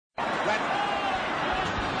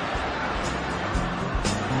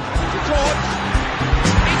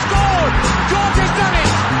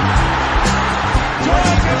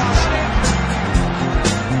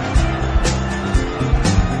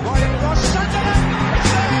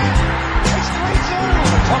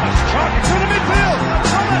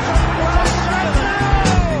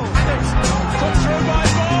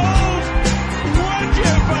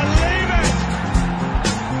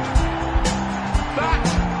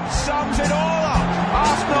it all up.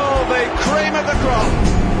 Arsenal, the cream of the crop.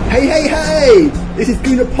 Hey! This is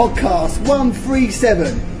Gooner Podcast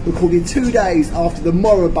 137, recorded 2 days after the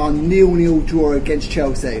moribund 0-0 draw against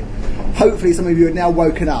Chelsea. Hopefully some of you are now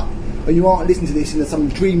woken up and you aren't listening to this in some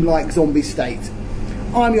dreamlike zombie state.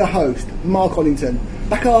 I'm your host, Marc Ollington,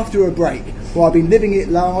 back after a break where I've been living it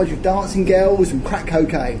large with dancing girls and crack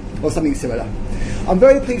cocaine, or something similar. I'm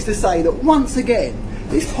very pleased to say that once again,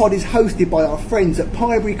 this pod is hosted by our friends at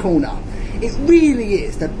Piebury Corner. It really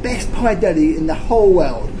is the best pie deli in the whole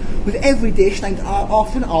world, with every dish named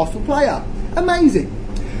after an Arsenal player. Amazing.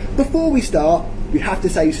 Before we start, we have to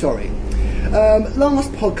say sorry.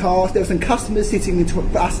 Last podcast, there were some customers sitting into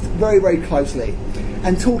us very, very closely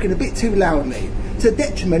and talking a bit too loudly, to the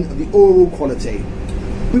detriment of the oral quality.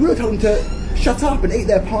 We would have told them to shut up and eat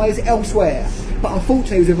their pies elsewhere, but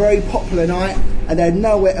unfortunately it was a very popular night and they had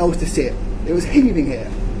nowhere else to sit. It was heaving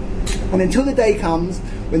here. And until the day comes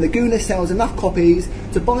when the Gooner sells enough copies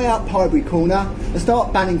to buy out Piebury Corner and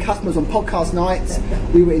start banning customers on podcast nights,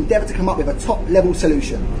 we will endeavour to come up with a top level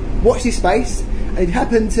solution. Watch this space, and if you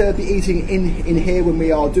happen to be eating in here when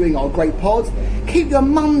we are doing our great pod, keep your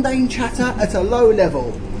mundane chatter at a low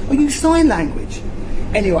level, or use sign language.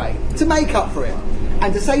 Anyway, to make up for it,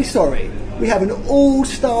 and to say sorry, we have an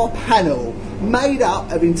all-star panel made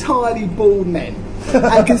up of entirely bald men.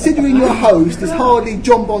 And considering your host is hardly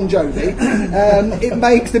John Bon Jovi, it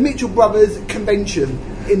makes the Mitchell Brothers convention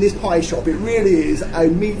in this pie shop. It really is a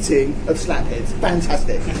meeting of slapheads.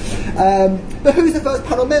 Fantastic. But who's the first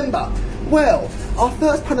panel member? Well, our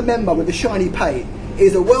first panel member with the shiny pate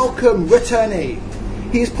is a welcome returnee.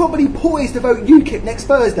 He is probably poised to vote UKIP next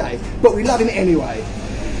Thursday, but we love him anyway.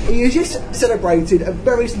 He has just celebrated a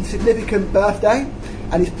very significant birthday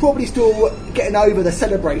and is probably still getting over the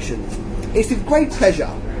celebrations. It's with great pleasure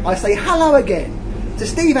I say hello again to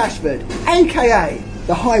Steve Ashford, aka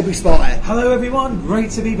the Highbury Spy. Hello everyone,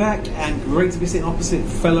 great to be back and great to be sitting opposite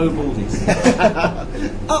fellow baldies.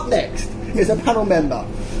 Up next is a panel member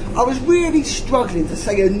I was really struggling to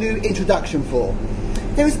say a new introduction for.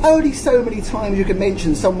 There is only so many times you can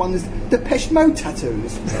mention someone's Depeche Mode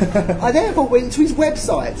tattoos. I therefore went to his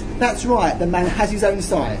website. That's right, the man has his own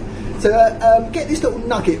site. To get this little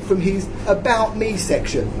nugget from his About Me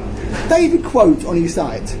section. David quote on his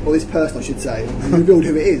site, or this person I should say, revealed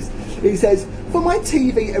who it is. He says, "For my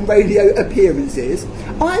TV and radio appearances,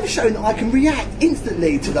 I've shown that I can react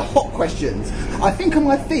instantly to the hot questions. I think on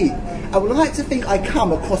my feet. I would like to think I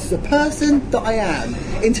come across as a person that I am,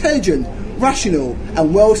 intelligent, rational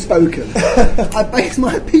and well-spoken. I base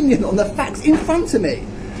my opinion on the facts in front of me,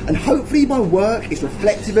 and hopefully my work is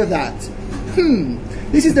reflective of that."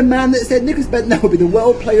 This is the man that said Nicholas Bentner would be the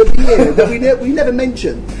World Player of the Year that we never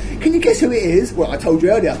mentioned. Can you guess who it is? Well, I told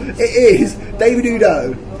you earlier. It is David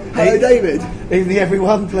Oudot. Hello, David. Evening,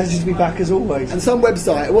 everyone. Pleasure to be back as always. And some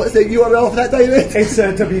website. What's the URL for that, David? It's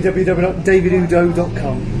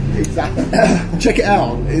www.davidudo.com. Exactly. Check it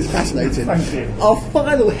out. It's fascinating. Thank you. Our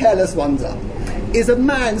final hairless wonder is a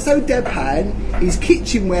man so deadpan his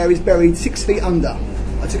kitchenware is buried 6 feet under.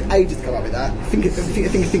 I took ages to come up with that. Think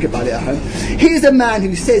about it at home. Here's a man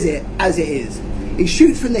who says it as it is. He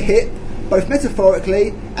shoots from the hip, both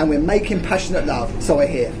metaphorically and when making passionate love, so I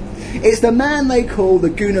hear. It's the man they call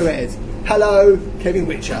the Gooner Ed. Hello, Kevin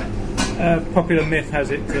Whitcher. Popular myth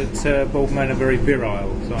has it that bald men are very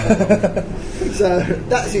virile. So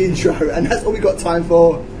that's the intro, and that's all we've got time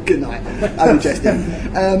for. Good night. I'm jesting.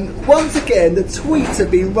 Once again, the tweets have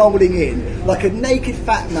been rolling in like a naked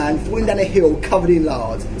fat man falling down a hill covered in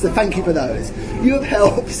lard. So thank you for those. You have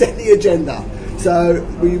helped set the agenda. So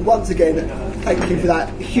we once again thank you for that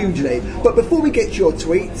hugely. But before we get to your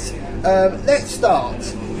tweets, let's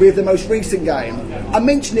start with the most recent game. I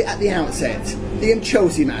mentioned it at the outset, the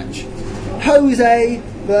Chelsea match. Jose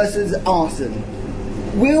versus Arsene.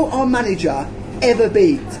 Will our manager ever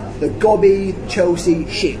beat the gobby Chelsea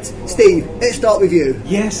shit? Steve, let's start with you.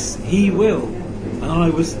 Yes, he will. And I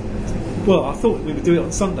thought we would do it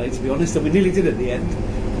on Sunday, to be honest, and we nearly did at the end.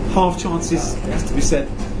 Half chances, has to be said.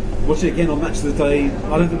 Watching it again on Match of the Day,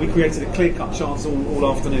 I don't think we created a clear-cut chance all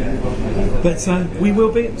afternoon. But we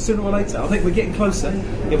will beat it sooner or later. I think we're getting closer.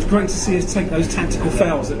 It was great to see us take those tactical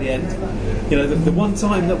fouls at the end. You know, the one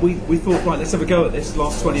time that we thought, right, let's have a go at this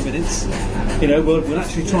last 20 minutes. You know, we'll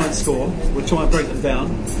actually try and score. We'll try and break them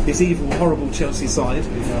down. This evil, horrible Chelsea side.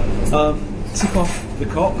 Tip off the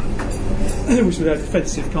Kop, which was a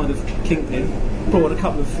defensive kind of kingpin. Brought a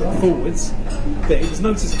couple of forwards. But it was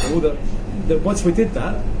noticeable that once we did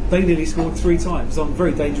that, they nearly scored 3 times on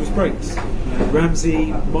very dangerous breaks.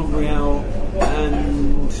 Ramsey, Monreal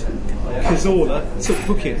and Cazorla took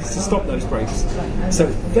bookings to stop those breaks. So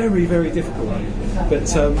very, very difficult. But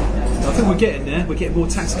I think we're getting there. We're getting more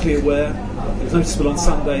tactically aware. It was noticeable on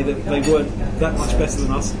Sunday that they weren't that much better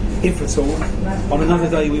than us, if at all. On another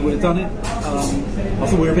day, we would have done it. I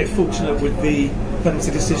thought we were a bit fortunate with the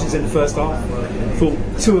penalty decisions in the first half. I thought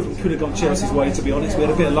 2 of them could have gone Chelsea's way, to be honest. We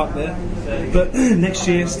had a bit of luck there. But next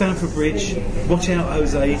year, Stamford Bridge, watch out,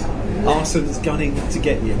 Jose. Arsene's gunning to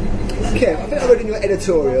get you. Kev, I think I read in your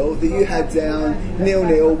editorial that you had down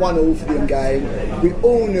 0-0, 1-1 for the game. We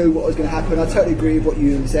all knew what was going to happen. I totally agree with what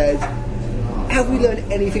you said. Have we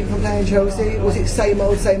learned anything from playing Chelsea? Was it same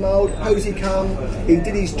old, same old? Jose come, he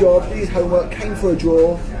did his job, did his homework, came for a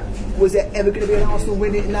draw. Was there ever going to be an Arsenal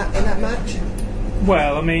win in that match?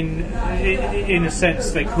 Well, I mean, in a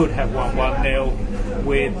sense, they could have won 1-0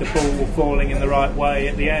 with the ball falling in the right way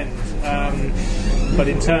at the end. But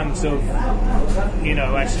in terms of,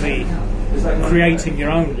 actually creating your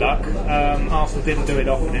own luck, Arsenal didn't do it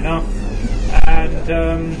often enough. And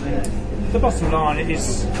the bottom line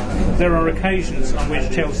is there are occasions on which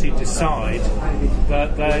Chelsea decide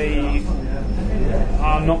that they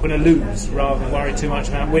are not going to lose rather than worry too much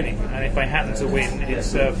about winning. And if they happen to win,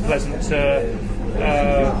 it's a pleasant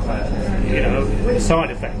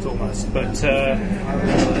side effect almost. But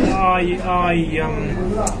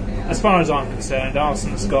as far as I'm concerned,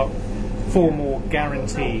 Arsene's got 4 more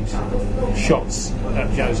guaranteed shots at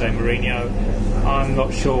Jose Mourinho. I'm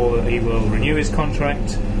not sure that he will renew his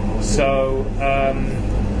contract. So,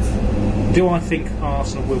 do I think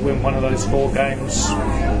Arsenal will win one of those 4 games?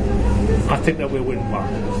 I think that we'll win one.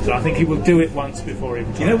 So I think he will do it once before he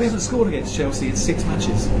retires. You know, we haven't scored against Chelsea in 6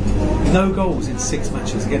 matches. No goals in 6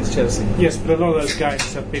 matches against Chelsea. Yes, but a lot of those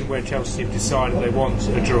games have been where Chelsea have decided they want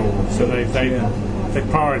a draw. So they've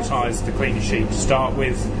prioritised the clean sheet to start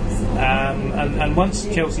with. And once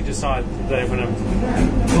Chelsea decide that they're going to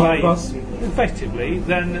play effectively,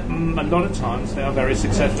 then a lot of times they are very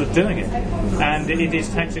successful at doing it. And it is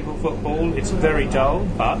tactical football. It's very dull,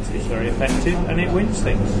 but it's very effective, and it wins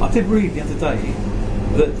things. I did read the other day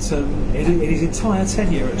that in his entire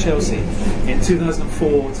tenure at Chelsea, in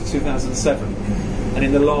 2004 to 2007, and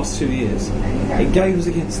in the last 2 years, in games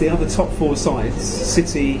against the other top 4 sides,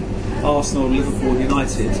 City, Arsenal, Liverpool,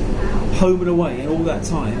 United, home and away, in all that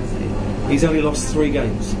time, he's only lost 3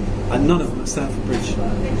 games. And none of them at Stamford Bridge.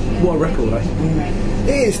 What a record, eh?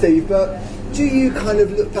 It is, Steve, but do you kind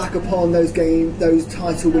of look back upon those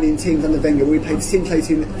title-winning teams under Wenger where we played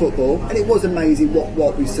scintillating football, and it was amazing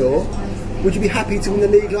what we saw? Would you be happy to win the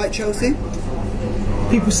league like Chelsea?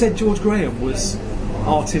 People said George Graham was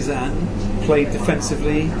artisan, played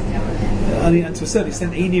defensively, and to a certain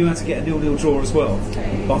extent he knew how to get a 0-0 draw as well.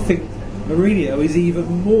 But I think Mourinho is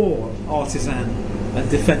even more artisan and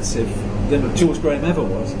defensive than George Graham ever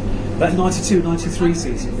was. That 92-93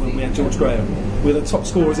 season when we had George Graham, we were the top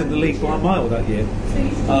scorers in the league by a mile that year.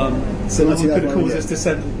 So no one could have caused us to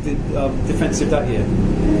send defensive that year.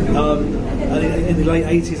 And in the late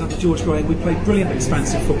 80s under George Graham we played brilliant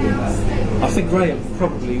expansive football. I think Graham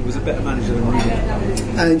probably was a better manager than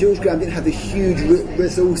Mourinho. And George Graham didn't have the huge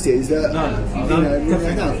resources that...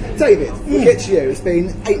 No. David, we'll get to you. It's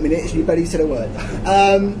been 8 minutes and you've barely said a word.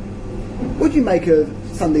 What do you make of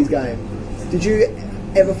Sunday's game? Did you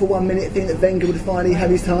ever for 1 minute think that Wenger would finally have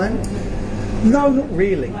his time? No, not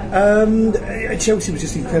really. Chelsea was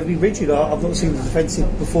just incredibly rigid. I've not seen a defensive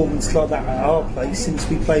performance like that at our place since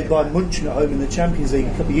we played Bayern Munchen at home in the Champions League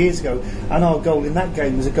a couple of years ago. And our goal in that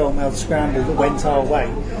game was a goal-mouth scramble that went our way.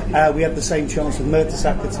 We had the same chance with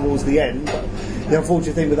Mertesacker towards the end. But the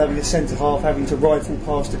unfortunate thing with having a centre-half having to rifle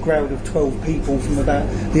past a crowd of 12 people from about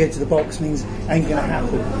the edge of the box means ain't going to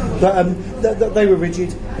happen. But they were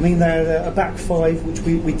rigid. I mean, they're a back 5, which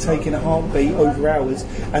we'd take in a heartbeat over ours.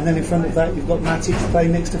 And then in front of that, you've got Matic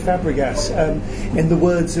playing next to Fabregas. In the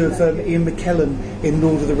words of Ian McKellen in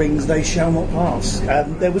Lord of the Rings, they shall not pass.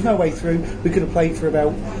 There was no way through. We could have played for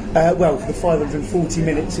about, for the 540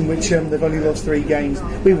 minutes in which they've only lost 3 games.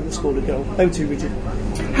 We wouldn't have scored a goal. They were too rigid.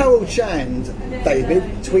 Harold Shand, David,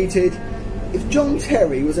 tweeted, if John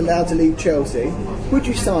Terry was allowed to leave Chelsea, would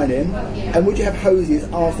you sign him and would you have Jose as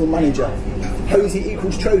Arsenal manager? Jose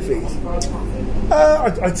equals trophies.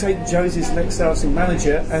 I'd take Jose as next Arsenal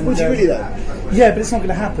manager. And, would you really though? Yeah, but it's not going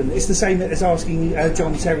to happen. It's the same as asking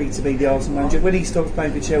John Terry to be the Arsenal manager. When he stops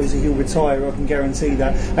playing for Chelsea, he'll retire, I can guarantee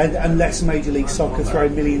that, unless Major League Soccer throw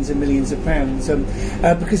millions and millions of pounds.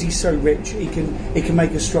 Because he's so rich, he can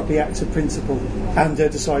make a stroppy act of principle and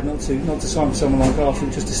decide not to sign for someone like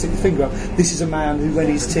Arsenal just to stick the finger up. This is a man who, when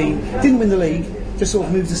his team didn't win the league, just sort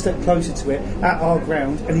of moved a step closer to it at our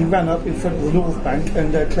ground, and he ran up in front of the North Bank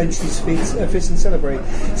and clenched his fists and celebrated.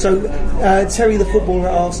 So Terry the footballer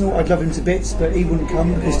at Arsenal, I'd love him to bits, but he wouldn't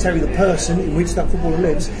come because Terry the person in which that footballer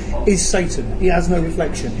lives is Satan. He has no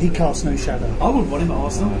reflection. He casts no shadow. I wouldn't want him at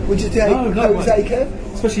Arsenal. Would you take Jose, Kev?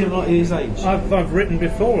 Especially at his age. I've written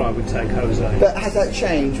before I would take Jose. But has that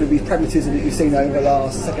changed with his pragmatism that you've seen over the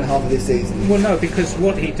last second half of this season? Well, no, because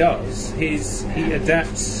what he does is he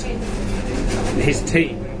adapts his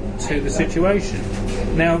team to the situation.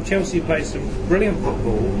 Now, Chelsea played some brilliant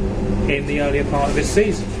football in the earlier part of this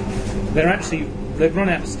season. They've run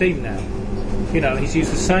out of steam now. You know, he's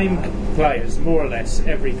used the same players more or less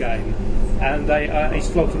every game, and he's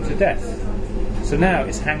flogged them to death. So now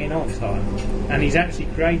it's hanging on time, and he's actually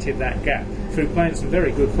created that gap through playing some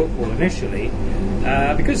very good football initially,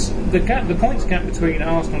 because the points gap between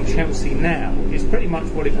Arsenal and Chelsea now is pretty much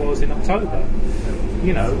what it was in October.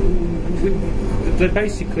 You know, they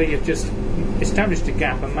basically have just established a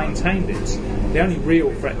gap and maintained it. The only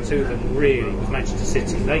real threat to them really was Manchester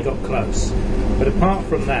City. They got close, but apart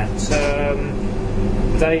from that,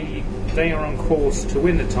 they are on course to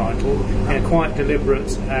win the title in a quite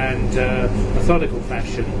deliberate and methodical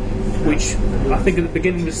fashion, which I think at the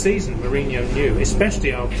beginning of the season Mourinho knew,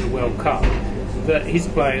 especially after the World Cup, that his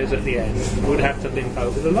players at the end would have to limp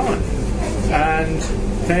over the line. And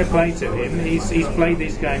fair play to him, he's played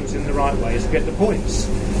these games in the right ways to get the points.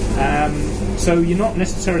 So you're not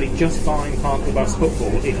necessarily just buying Park the Bus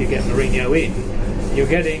football if you get Mourinho in. You're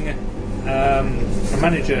getting a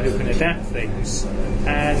manager who can adapt things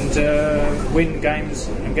and win games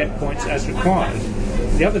and get points as required.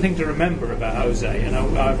 The other thing to remember about Jose, and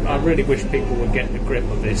I really wish people would get the grip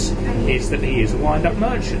of this, is that he is a wind-up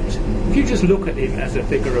merchant. If you just look at him as a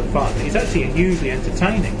figure of fun, he's actually hugely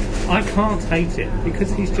entertaining. I can't hate him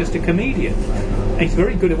because he's just a comedian. And he's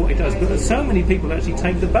very good at what he does, but so many people actually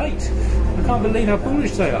take the bait. I can't believe how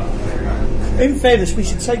foolish they are. In fairness, we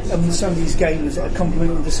should take some of these games as a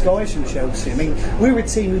compliment in disguise from Chelsea. I mean, we're a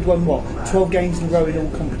team who'd won, 12 games in a row in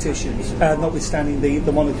all competitions, notwithstanding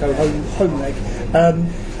the Monaco home leg.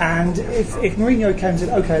 And if Mourinho came and said,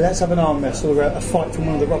 OK, let's have an arm wrestle or a fight from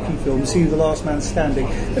one of the Rocky films, see who the last man's standing,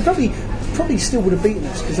 they probably still would have beaten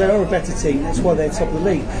us because they are a better team. That's why they're top of the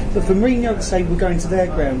league. But for Mourinho to say we're going to their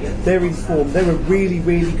ground, they're in form, they're a really,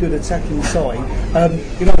 really good attacking side.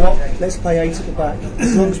 You know what? Let's play 8 at the back.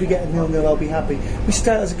 As long as we get a 0-0, I'll be happy. We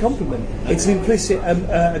start as a compliment. It's an implicit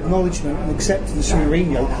acknowledgement and acceptance from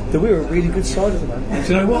Mourinho that we're a really good side at the moment.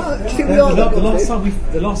 Do you know what? Do you think we are the last time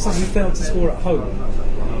we failed to score at home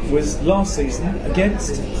was last season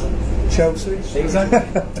against Chelsea.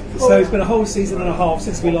 Exactly. So it's been a whole season and a half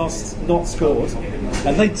since we last not scored,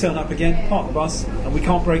 and they turn up again, park the bus, and we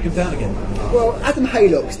can't break them down again. Well, Adam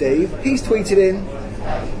Haylock, Steve, he's tweeted in,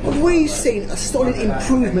 have we seen a solid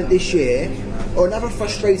improvement this year or another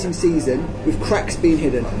frustrating season with cracks being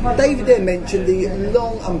hidden? David there mentioned the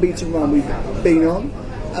long unbeaten run we've been on,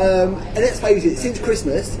 and let's face it, since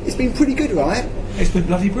Christmas it's been pretty good, right? It's been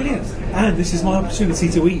bloody brilliant, and this is my opportunity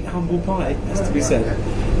to eat humble pie, has to be said.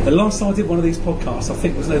 The last time I did one of these podcasts, I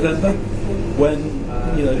think was November, when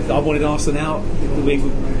I wanted Arsene out. We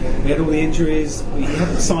had all the injuries. We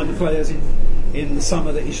hadn't signed the players in the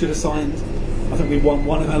summer that he should have signed. I think we won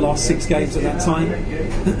one of our last 6 games at that time.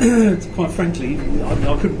 Quite frankly,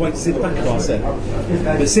 I couldn't wait to see the back of Arsene.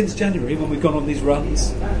 But since January, when we've gone on these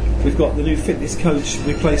runs, we've got the new fitness coach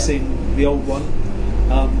replacing the old one.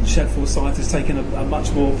 Shed Forsyth has taken a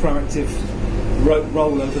much more proactive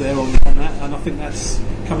role over there on that, and I think that's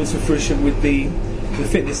coming to fruition with the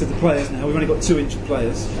fitness of the players now. We've only got 2 injured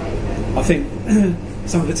players. I think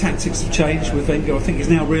some of the tactics have changed with Wenger. I think he's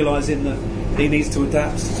now realising that he needs to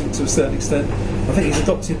adapt to a certain extent. I think he's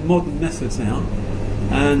adopted modern methods now,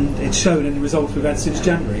 and it's shown in the results we've had since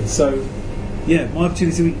January. So, yeah, my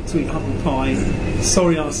opportunity to eat humble pie.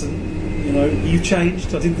 Sorry, Arsene, you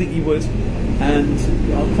changed. I didn't think you would, and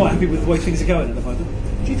I'm quite happy with the way things are going at the moment.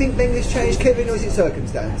 Do you think Wenger's changed, Kevin, or is it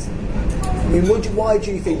circumstance? I mean, why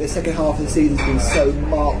do you think the second half of the season's been so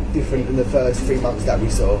marked different than the first 3 months that we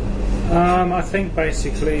saw? I think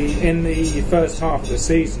basically in the first half of the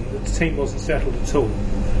season the team wasn't settled at all.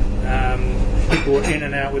 People were in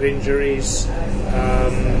and out with injuries,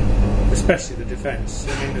 especially the defence.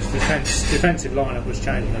 I mean, the defensive lineup was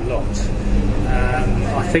changing a lot.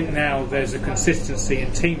 I think now there's a consistency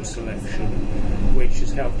in team selection which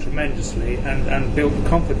has helped tremendously and built the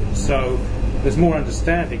confidence. So there's more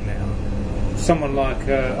understanding now. Someone like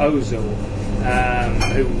Ozil,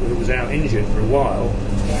 who was out injured for a while,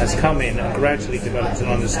 has come in and gradually developed an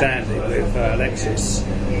understanding with Alexis,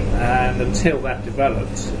 and until that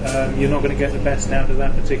developed, you're not going to get the best out of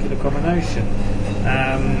that particular combination.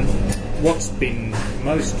 What's been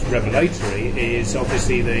most revelatory is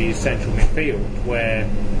obviously the central midfield, where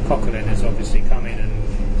Coquelin has obviously come in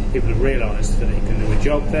and people have realised that he can do a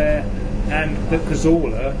job there, and that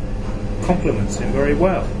Cazorla complements him very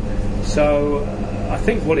well. So I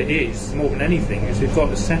think what it is, more than anything, is we've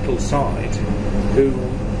got a settled side who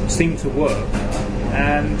seem to work,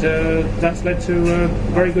 and that's led to a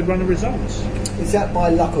very good run of results. Is that by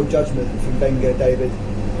luck or judgment from Wenger, David?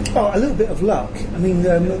 Oh, a little bit of luck. I mean,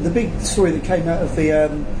 the big story that came out of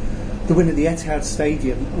the win at the Etihad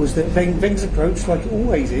Stadium was that Wenger's approach, like it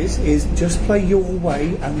always is just play your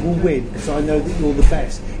way and we'll win, because I know that you're the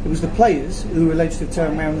best. It was the players who were alleged to have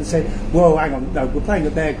turned around and said, whoa, hang on, no, we're playing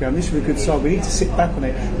at their ground, this is a good side, we need to sit back on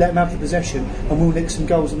it, let them have the possession, and we'll nick some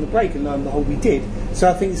goals on the break, and lo and behold, we did. So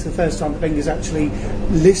I think it's the first time that Wenger's actually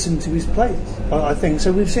listened to his players, I think.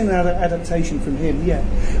 So we've seen an adaptation from him, yeah.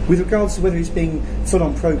 With regards to whether it's being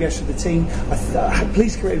full-on progress for the team,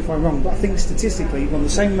 please correct me if I'm wrong, but I think statistically, we're on the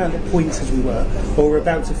same amount of points as we were, or we're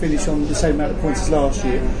about to finish on the same amount of points as last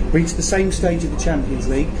year, reached the same stage of the Champions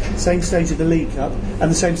League, same stage of the League Cup, and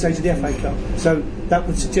the same stage of the FA Cup. So that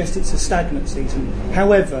would suggest it's a stagnant season.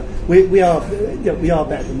 However, we are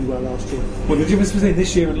better than we were last year. Well, the difference between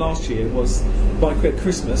this year and last year was by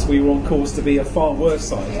Christmas we were on course to be a far worse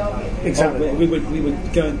side. Exactly. We were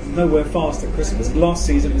going nowhere fast at Christmas. Last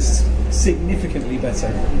season was significantly better.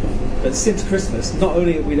 But since Christmas, not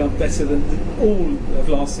only have we done better than all of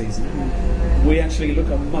last season, we actually look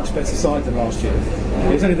a much better side than last year.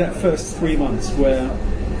 It was only that first 3 months where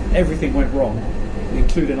everything went wrong,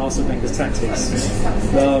 including Arsene Wenger's tactics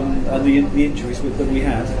and the injuries that we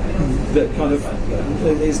had, that kind of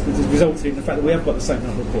is resulted in the fact that we have got the same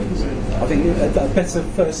number of points. I think a better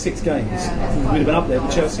first 6 games, we'd have been up there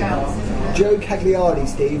with Chelsea now. Joe Cagliari,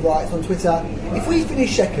 Steve, writes on Twitter, if we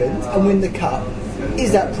finish second and win the cup,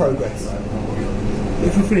 is that progress?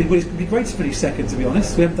 If we finish, well, it would be great to finish second, to be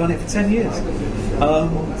honest. We haven't done it for 10 years.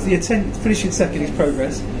 Finishing second is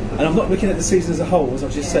progress, and I'm not looking at the season as a whole, as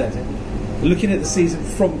I've just said. Looking at the season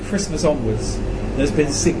from Christmas onwards, there's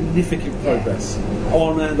been significant progress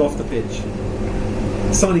on and off the pitch.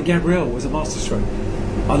 Signing Gabriel was a masterstroke.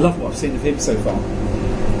 I love what I've seen of him so far.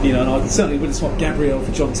 You know, and I certainly wouldn't swap Gabriel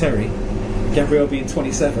for John Terry. Gabriel being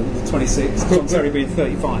 27, 26, John Terry being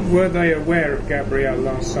 35. Were they aware of Gabriel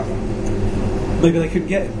last summer? Maybe they couldn't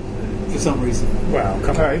get him for some reason. Well,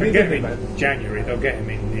 come on, they get him in January, they'll get him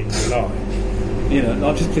in July. You know,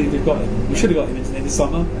 I'm just pleased we've got him. We should have got him in the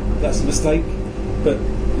summer. That's a mistake, but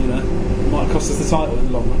you know, it might cost us the title in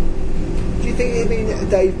the long run. Do you think, I mean,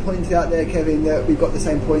 Dave pointed out there, Kevin, that we've got the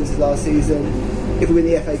same points as last season? If we win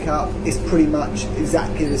the FA Cup, it's pretty much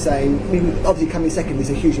exactly the same. I mean, obviously coming second is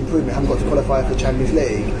a huge improvement. Haven't got to qualify for the Champions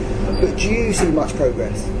League, but do you see much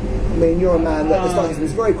progress? I mean, you're a man that the start of the season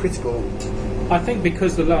was very critical. I think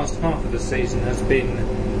because the last half of the season has been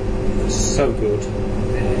so good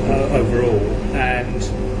overall, and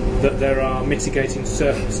that there are mitigating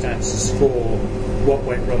circumstances for what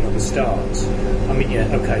went wrong at the start. I mean,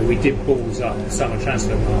 yeah, okay, we did balls up the summer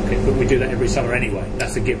transfer market, but we do that every summer anyway.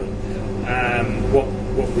 That's a given.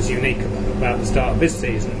 What was unique about the start of this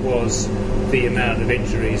season was the amount of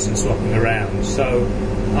injuries and swapping around. So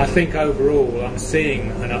I think overall I'm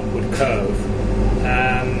seeing an upward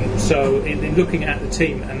curve. So in looking at the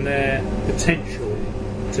team and their potential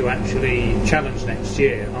to actually challenge next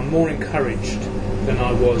year, I'm more encouraged than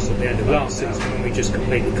I was at the end of last season when we just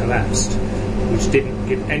completely collapsed, which didn't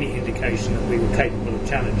give any indication that we were capable of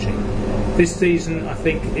challenging. This season, I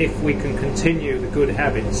think if we can continue the good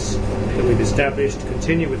habits that we've established,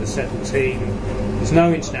 continue with a settled team, there's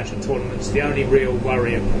no international tournaments. The only real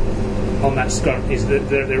worry on that scrum is that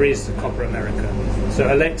there is the Copa America.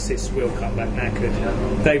 So Alexis will come back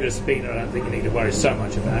knackered. David Ospina, I don't think you need to worry so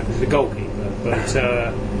much about because he's a goalkeeper. But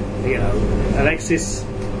you know, Alexis,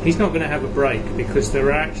 he's not going to have a break because there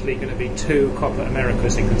are actually going to be 2 Copa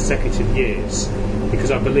Americas in consecutive years,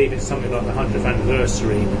 because I believe it's something like the 100th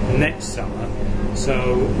anniversary next summer.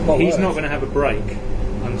 So he's not going to have a break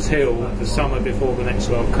until the summer before the next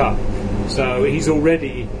World Cup. So he's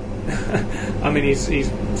already I mean, he's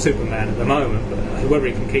Superman at the moment, but whether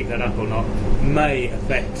he can keep that up or not may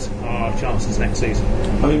affect our chances next season.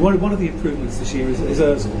 I mean, one of the improvements this year is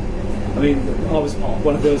Ozil. I mean, I was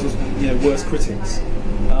one of Ozil's worst critics,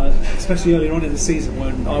 especially earlier on in the season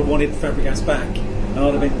when I wanted Fabregas back, and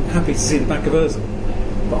I'd have been happy to see the back of Ozil.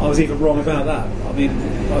 But I was even wrong about that. I mean,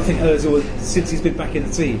 I think Ozil, since he's been back in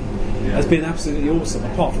the team, has been absolutely awesome,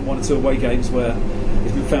 apart from 1 or 2 away games where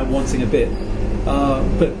he's been found wanting a bit.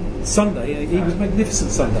 But Sunday, he was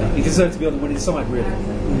magnificent Sunday. He deserved to be on the winning side, really.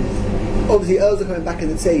 Obviously, Ozil coming back in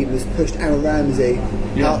the team has pushed Aaron Ramsey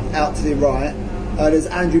out to the right. As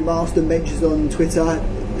Andrew Marston mentions on Twitter,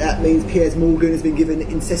 that means Piers Morgan has been given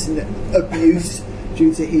incessant abuse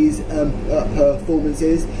due to his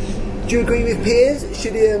performances. Do you agree with Piers?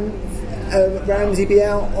 Should Ramsey be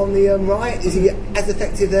out on the right? Is he as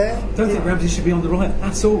effective there? I don't think Ramsey should be on the right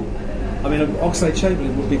at all. I mean,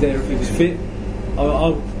 Oxlade-Chamberlain would be there if he was fit.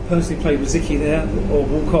 I'll personally play Rosicky there or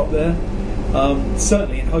Walcott there.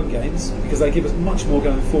 Certainly in home games, because they give us much more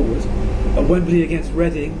going forward. At Wembley against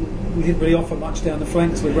Reading, we didn't really offer much down the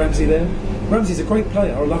flanks with Ramsey there. Ramsey's a great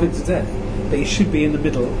player, I love him to death, but he should be in the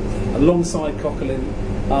middle, alongside Coquelin,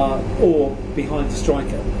 or behind the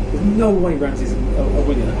striker. There's no way Ramsey's a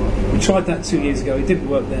winger. We tried that 2 years ago, it didn't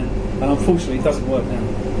work then, and unfortunately it doesn't work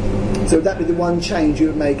now. So would that be the one change you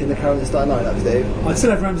would make in the current starting lineup, Steve? I'd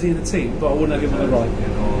still have Ramsey in the team, but I wouldn't have him on the right.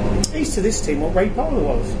 He's to this team what Ray Parlour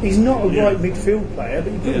was. He's not a right midfield player,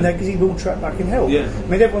 but you put him there because he will track back and help. I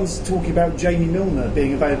mean, everyone's talking about Jamie Milner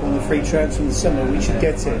being available on the free transfer in the summer. We should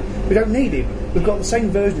get him. We don't need him. We've got the same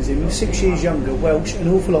version as him. He's 6 years younger, Welsh, an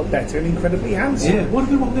awful lot better, and incredibly handsome. Yeah, what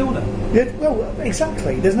do we want Milner? Yeah, well,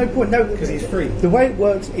 exactly. There's no point. No, because he's free. The way it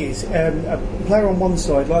works is a player on one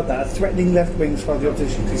side like that, a threatening left wing as far as the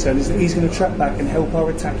opposition is concerned, is that he's going to track back and help our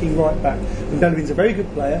attacking right back. And Bellerin's a very good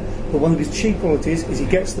player, but one of his chief qualities is he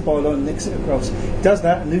gets the byline and nicks it across. He does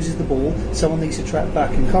that and loses the ball. Someone needs to track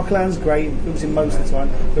back. And Coquelin's great and fills in most of the time,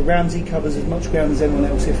 but Ramsey covers as much ground as anyone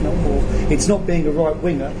else, if not more. It's not being a right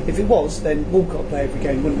winger. If it was, then Walcott play every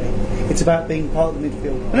game, wouldn't he? It's about being part of the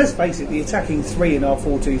midfield. And let's face it, the attacking three in our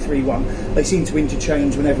 4-2-3-1, they seem to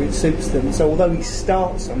interchange whenever it suits them. So although he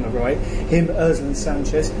starts on the right, him, Ozil and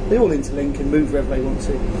Sanchez, they all interlink and move wherever they want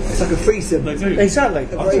to. It's like a threesome. They do. Exactly.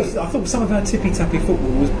 I thought some of our tippy-tappy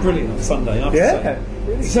football was brilliant on Sunday.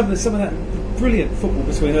 Really? Some of that brilliant football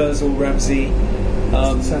between Ozil, Ramsey,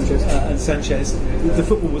 Sanchez. And Sanchez. The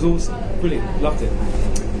football was awesome. Brilliant. Loved it.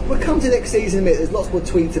 We'll come to next season in a minute. There's lots more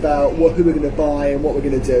tweets about who we're going to buy and what we're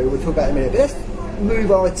going to do. We'll talk about it in a minute. But let's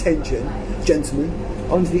move our attention, gentlemen,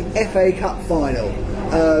 onto the FA Cup final.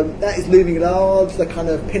 That is looming large, the kind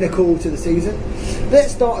of pinnacle to the season.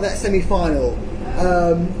 Let's start at that semi-final.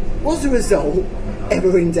 Was the result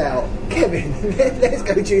ever in doubt? Kevin, let's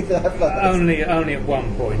go to you for that first. Only at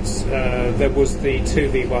one point. There was the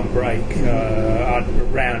 2v1 break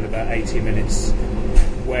around about 80 minutes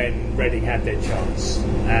when Reading had their chance,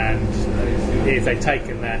 and if they'd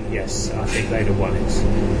taken that, yes, I think they'd have won it.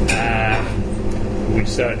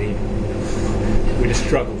 We'd have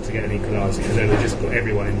struggled to get an equaliser because they'd have just got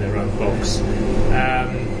everyone in their own box.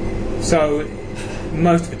 So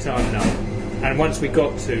most of the time, no. And once we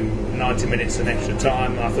got to 90 minutes and extra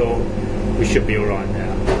time, I thought we should be all right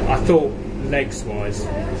now. I thought legs-wise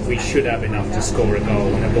we should have enough to score a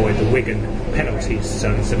goal and avoid the Wigan penalty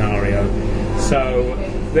scenario. So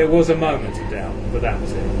there was a moment of doubt, but that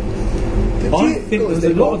was it. I think there was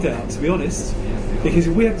a lot of doubt, to be honest, because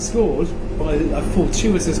if we hadn't scored by a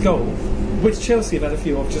fortuitous goal, which Chelsea have had a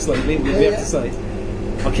few of just lately, we have to say.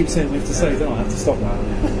 I keep saying we have to say, don't I? I have to stop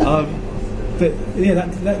that. But yeah,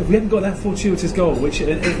 if we hadn't got that fortuitous goal, which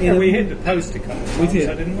we hit the post a couple of times,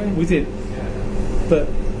 didn't we? We did. But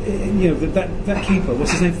you know, that keeper,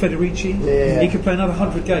 what's his name, Federici? He could play another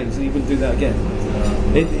 100 games and he wouldn't do that again.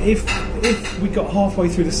 If we got halfway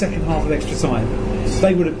through the second half of extra time,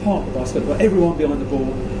 they would have parked the bus, but everyone behind the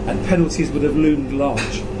ball, and penalties would have loomed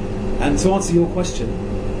large. And to answer your question,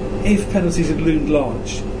 if penalties had loomed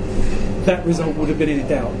large, that result would have been in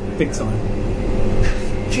doubt, big time.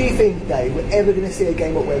 Do you think, Dave, we're ever going to see a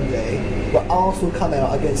game at Wembley where Arsenal come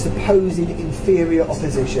out against supposed inferior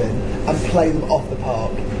opposition and play them off the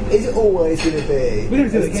park? Is it always going to be? We're going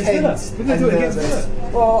to do it against Villa. We're going to do it against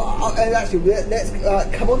Villa. Well, actually, let's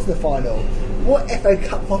come on to the final. What FA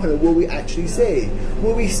Cup final will we actually see?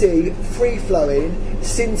 Will we see free-flowing,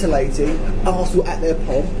 scintillating Arsenal at their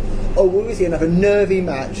pomp? Or will we see another nervy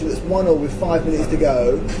match that's 1-1 with 5 minutes to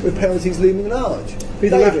go with penalties looming large? Be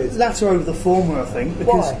the latter over the former, I think.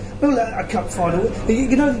 Because, why? Well, a cup final,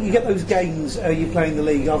 you know, you get those games you play in the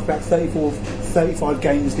league after about 35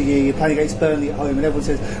 games a year, you're playing against Burnley at home and everyone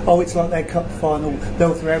says, oh, it's like their cup final,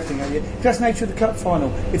 they'll throw everything at you. That's the nature of the cup final.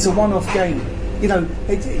 It's a one-off game. You know,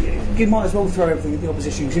 you might as well throw everything at the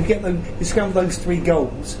opposition because you scramble those 3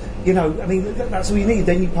 goals. You know, I mean, that's all you need.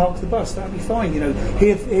 Then you park the bus. That'll be fine. You know,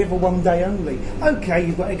 here for one day only. Okay,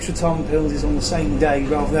 you've got extra time penalties on the same day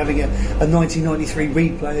rather than having a 1993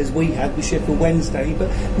 replay as we had with Sheffield Wednesday. But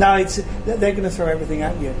no, they're going to throw everything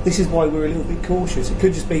at you. This is why we're a little bit cautious. It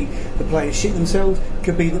could just be the players shit themselves. It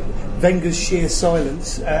could be Wenger's sheer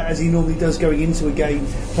silence, as he normally does going into a game,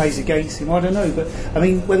 plays against him. I don't know. But, I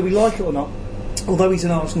mean, whether we like it or not, although he's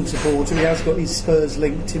an Arsenal supporter, he has got his Spurs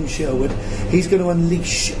link, Tim Sherwood. He's going to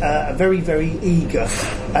unleash a very, very eager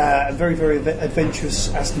and very, very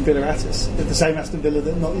adventurous Aston Villa at us. The same Aston Villa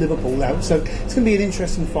that knocked Liverpool out. So it's going to be an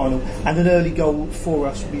interesting final, and an early goal for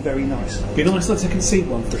us would be very nice. Be nice not to concede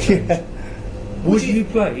one for a change. Yeah. Would you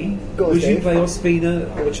play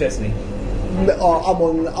Ospina or Chesney?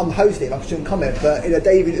 I'm hosting, I shouldn't comment, but in a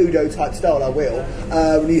David Oudot type style I will,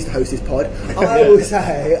 when he used to host his pod, I will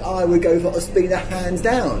say I would go for Ospina hands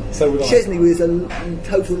down. So would I. Chesney was a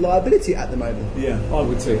total liability at the moment. Yeah, I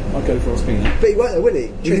would too. I'd go for Ospina. But he won't though, will he?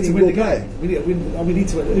 We need to win the game. We need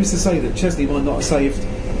to. Who's to say that Chesney might not have saved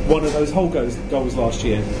one of those whole goals last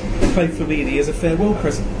year and played Flamini as a farewell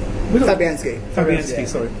present? Fabianski,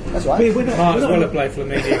 sorry. That's right. Might as well have played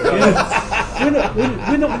Flamini.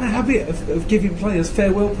 We're not in the habit of giving players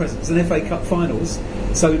farewell presents in FA Cup finals.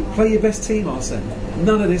 So play your best team, Arsene.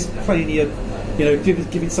 None of this playing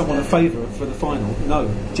giving someone a favour for the final. No.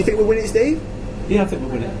 Do you think we'll win it, Steve? Yeah, I think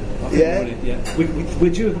we'll win it.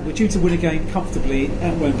 We're due to win a game comfortably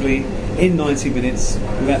at Wembley in 90 minutes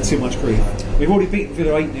without too much grief. We've already beaten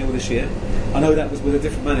Villa 8-0 this year. I know that was with a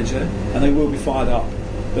different manager, and they will be fired up.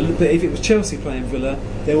 But if it was Chelsea playing Villa,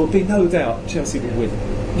 there would be no doubt Chelsea would win.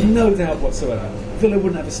 No doubt whatsoever. Villa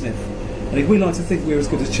wouldn't have a sniff. And if we like to think we're as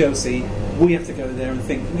good as Chelsea, we have to go there and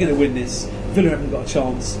think we're going to win this. Villa haven't got a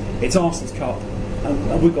chance. It's Arsenal's cup,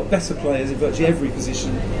 and we've got better players in virtually every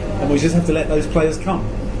position, and we just have to let those players come.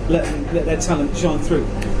 Let their talent shine through.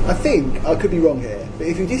 I think, I could be wrong here, but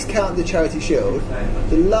if you discount the Charity Shield,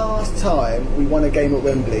 the last time we won a game at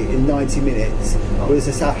Wembley in 90 minutes was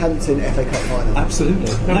the Southampton FA Cup final.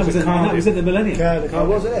 Absolutely. That was in the millennium. Oh,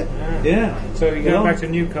 wasn't it? Yeah. So you go back to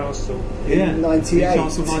Newcastle. Yeah. 98.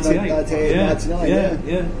 Newcastle 98. 99,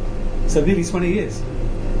 yeah. So nearly 20 years. So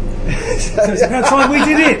it's about time we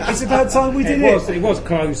did it. It was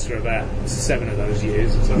close for about 7 of those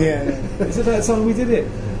years or something. Yeah. It's about time we did it.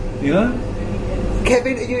 You know?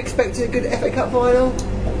 Kevin, are you expecting a good FA Cup final?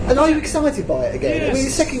 And are you excited by it again? Yes. I mean,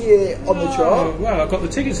 it's second year on the trot. Well, I got the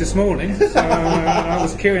tickets this morning, so I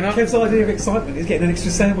was queuing up. Kev's idea of excitement is getting an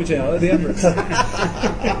extra sandwich out at the Emirates.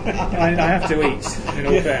 I have to eat, in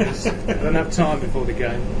all fairness. I don't have time before the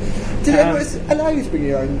game. Do the Emirates allow you to bring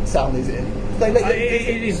your own sounders in? They let you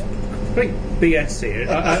it is complete BS here.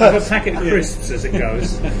 I have a packet of crisps as it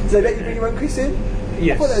goes. Do they let you bring your own crisps in?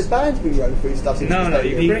 Yes. I thought there was banned to bring your own food stuff. No,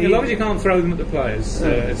 you can bring, as long as you can't throw them at the players,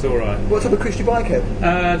 it's all right. What type of crisps do you buy,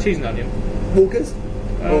 Kev? Cheese and onion. Walkers?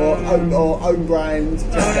 Or own brand?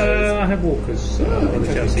 I have Walkers in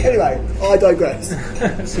the Chelsea. Anyway, I digress.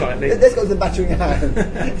 Slightly. Let's go to the battering hand.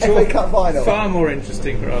 FA Cup final. Far more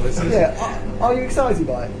interesting for our listeners. Yeah. Are you excited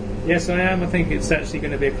by it? Yes, I am. I think it's actually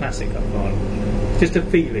going to be a classic cup final. Just a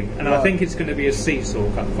feeling. And I think it's going to be a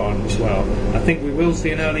seesaw cup final as well. I think we will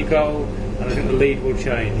see an early goal, and I think the lead will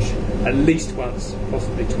change at least once,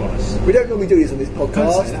 possibly twice. We don't normally do this on this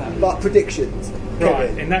podcast, but predictions. Right,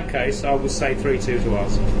 Kevin. in that case, I would say 3-2 to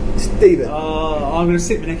Arsenal. Stephen. I'm going to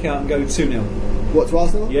sit my neck out and go 2-0. What, to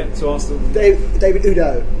Arsenal? Yeah, to Arsenal.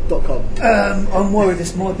 DavidUdo.com. I'm worried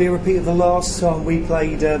this might be a repeat of the last time we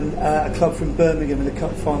played a club from Birmingham in the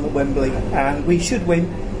cup final at Wembley, and we should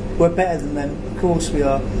win. We're better than them, of course we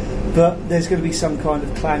are, but there's going to be some kind of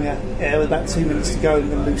clangor with about 2 minutes to go and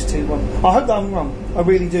we're going to lose 2-1. I hope that I'm wrong, I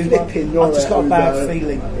really do. I've just got a bad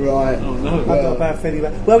feeling. Right. Oh no. I've got a bad feeling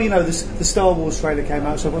about. Well, you know, the Star Wars trailer came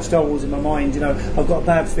out, so I've got Star Wars in my mind. You know, I've got a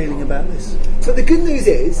bad feeling about this. But the good news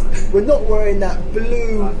is we're not wearing that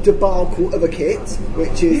blue debacle of a kit,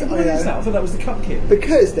 which is What is that? I thought that was the cup kit.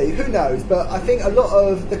 because Steve, who knows? But I think a lot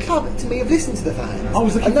of the club, to me, have listened to the fans. I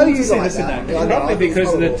was looking know forward you to seeing like us in that. that. I know, I Probably think it's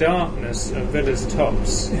because of the horrible. darkness of Villa's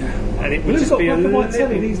tops. And it would Villa's just got be a black and white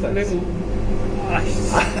telly these days. little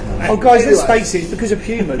Oh, guys, let's Anyway. face it, it's because of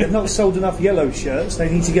Puma. They've not sold enough yellow shirts. They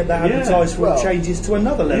need to get that advertised before it changes to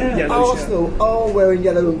another yellow shirt. Arsenal are wearing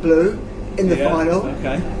yellow and blue in the final.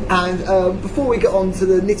 Okay. And before we get on to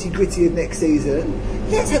the nitty gritty of next season,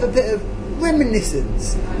 let's have a bit of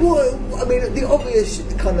reminiscence. I mean, the obvious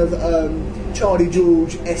kind of Charlie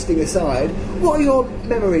George-esque thing aside, what are your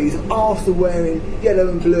memories of Arsenal wearing yellow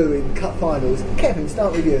and blue in cup finals? Kevin,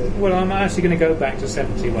 start with you. Well, I'm actually going to go back to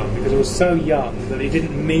 71 because I was so young that it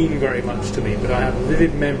didn't mean very much to me, but I have a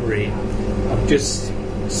vivid memory of just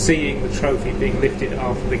seeing the trophy being lifted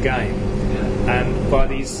after the game, and by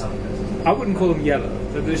these, I wouldn't call them yellow,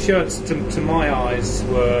 the shirts to my eyes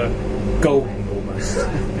were golden almost.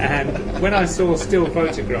 And when I saw still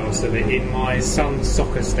photographs of it in my son's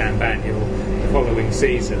soccer stamp annual the following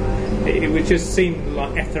season, it would just seem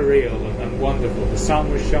like ethereal and wonderful. The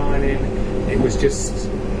sun was shining, it was just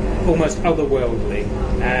almost otherworldly,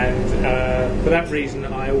 and for that reason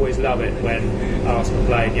I always love it when Arsenal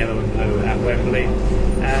play in yellow and blue at Wembley.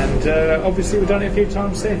 And obviously we've done it a few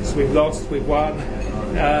times since. We've lost, we've won,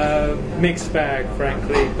 mixed bag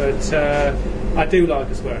frankly, but I do like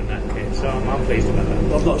us wearing that kit, so I'm pleased about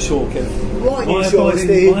that. I'm not sure,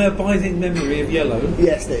 Kev. My abiding memory of yellow,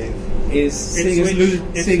 yes, Steve, is seeing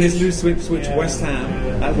us lose to Ipswich, West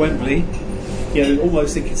Ham at Wembley.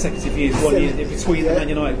 Almost in consecutive years, 1 year in between the Man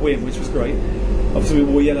United win, which was great. Obviously, we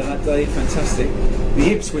wore yellow that day, fantastic. The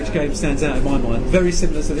Ipswich game stands out in my mind, very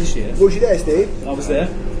similar to this year. Was you there, Steve? I was there.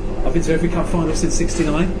 I've been to every cup final since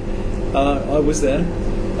 '69. I was there.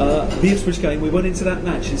 The Ipswich game, we went into that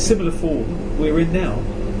match in similar form we're in now,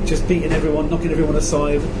 just beating everyone, knocking everyone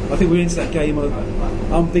aside. I think we went into that game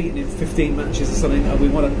unbeaten in 15 matches or something, and we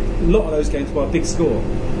won a lot of those games by a big score.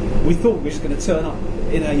 We thought we were just going to turn up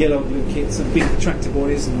in our yellow and blue kits and beat the Tractor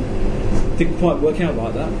Boys, and didn't quite work out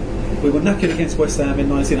like that. We were knackered against West Ham in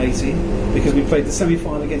 1980 because we played the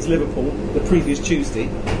semi-final against Liverpool the previous Tuesday,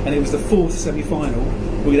 and it was the fourth semi-final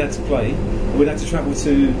we'd had to play. We'd had to travel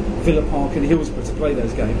to Villa Park and Hillsborough to play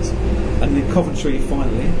those games, and in Coventry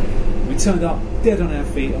finally we turned up dead on our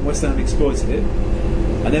feet and West Ham exploited it.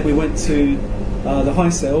 And then we went to the High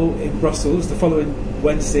Cell in Brussels the following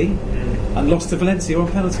Wednesday and lost to Valencia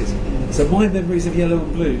on penalties. So my memories of yellow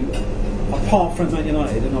and blue, apart from Man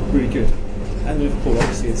United, are not really good. And Liverpool,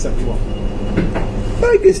 obviously, in 71.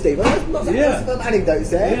 Very good, Steve. That's some anecdotes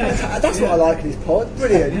there. Yeah. That's what I like in this pod.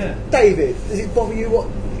 Brilliant. Yeah. David, does it bother you what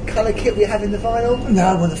colour kit we have in the final?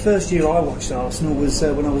 No, well, the first year I watched Arsenal was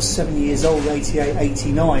when I was 7 years old, 88,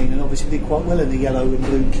 89, and obviously did quite well in the yellow and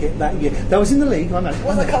blue kit that year. That was in the league, I know.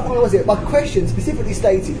 What cup final was it? My question specifically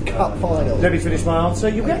stated cup final. Let me finish my answer.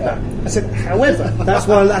 You get that. I said, however, that's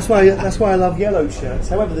why I love yellow shirts.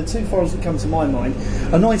 However, the two finals that come to my mind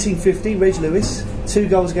are 1950, Reg Lewis, 2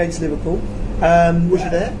 goals against Liverpool. Was you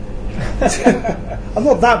there? I'm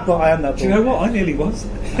not that, but I am that. Do you know what? I nearly was.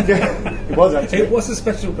 It was actually. It was a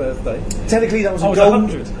special birthday. Technically, that was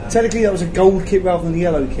Technically, that was a gold kit rather than the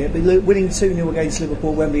yellow kit. But winning 2-0 against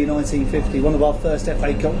Liverpool, Wembley in 1950, one of our first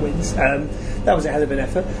FA Cup wins. That was a hell of an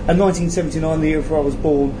effort. And 1979, the year before I was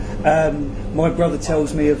born, my brother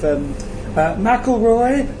tells me of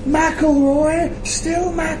McElroy,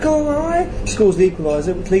 still McElroy, scores the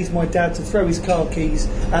equaliser, which leads my dad to throw his car keys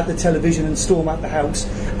at the television and storm out the house.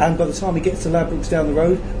 And by the time he gets to Ladbrokes down the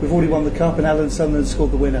road, we've already won the cup and Alan Sunderland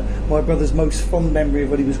scored the winner. My brother's most fond memory of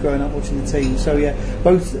when he was growing up watching the team. So yeah,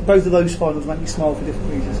 both of those finals make me smile for different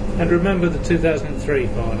reasons. And remember the 2003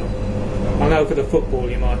 final? I know for the football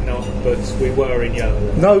you might not, but we were in yellow.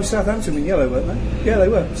 No, Southampton in yellow, weren't they? Yeah, they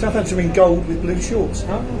were. Southampton in gold with blue shorts.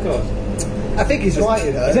 Oh God. I think he's right,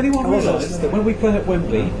 you know. Has anyone realised that when we play at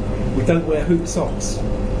Wembley, we don't wear hoop socks?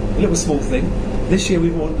 A little small thing. This year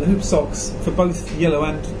we've worn the hoop socks for both yellow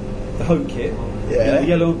and the home kit. Yeah.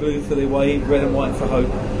 Yellow and blue for the away, red and white for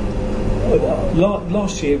home.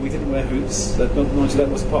 Last year we didn't wear hoops. That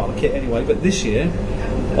was part of the kit anyway. But this year,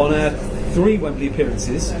 on our 3 Wembley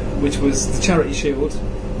appearances, which was the Charity Shield,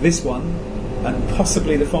 this one, and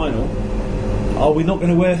possibly the final, are we not going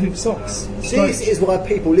to wear hoop socks? This is why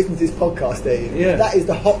people listen to this podcast, Steve. Yeah. That is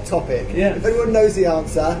the hot topic. Yeah. If anyone knows the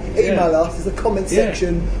answer, email us. There's a comment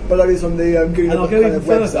section below this on the Gooner and I'll go even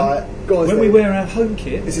website. Go on, when Steve. we wear our home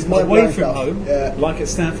kit, this is my away from stuff. home, like at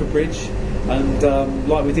Stamford Bridge, and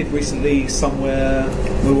like we did recently somewhere,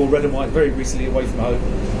 we wore red and white very recently away from home.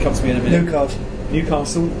 Come to me in a minute.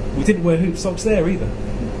 Newcastle. We didn't wear hoop socks there either.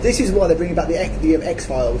 This is why they're bringing back the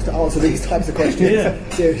X-Files to answer these types of questions.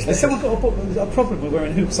 Seriously. Has someone got a problem with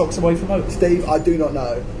wearing hoop socks away from home? Steve, I do not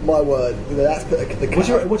know. My word. That's put the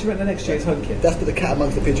cat. What do you reckon the next year's home kit? That's put the cat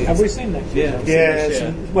amongst the pigeons. Have we seen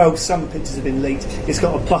that? Well, some pictures have been leaked. It's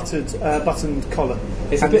got a buttoned collar.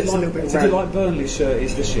 It's a bit like Burnley's shirt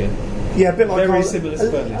is this year. Yeah, a bit like very similar to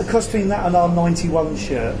Burnley's. A cross between that and our 91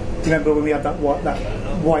 shirt. Do you remember when we had that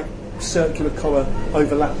white circular collar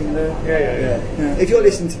overlapping there? Yeah. If you're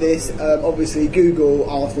listening to this, obviously Google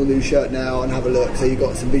Arsenal new shirt now and have a look, so you've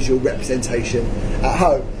got some visual representation at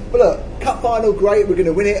home. But look, cup final, great, we're going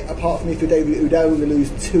to win it. Apart from if you're David Oudot, we're going to lose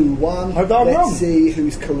 2-1. Hope I'm Let's wrong. see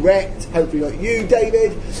who's correct. Hopefully not you,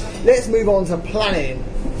 David. Let's move on to planning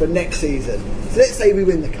for next season. So let's say we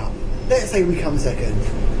win the cup. Let's say we come second.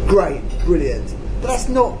 Great, brilliant. But that's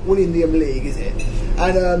not winning the League, is it?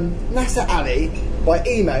 And Nasser Ali, by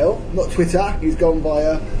email, not Twitter, he's gone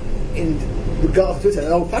via, in regards to Twitter,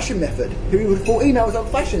 an old-fashioned method. Who would have thought email was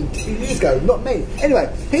old-fashioned 2 years ago? Not me.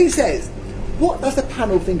 Anyway, he says, what does the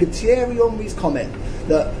panel think of Thierry Henry's comment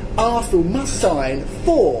that Arsenal must sign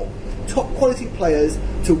 4 top-quality players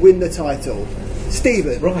to win the title?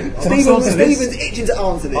 Stephen. Right. Stephen's itching to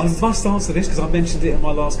answer this. I must answer this because I mentioned it in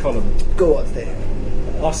my last column. Go on, Steve.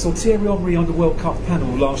 I saw Thierry Henry on the World Cup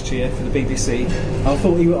panel last year for the BBC. I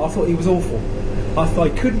thought he was awful. I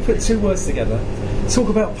thought he couldn't put two words together. Talk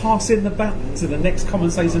about passing the baton to the next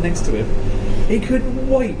commentator next to him. He couldn't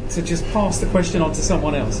wait to just pass the question on to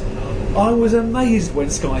someone else. I was amazed when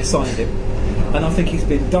Sky signed him, and I think he's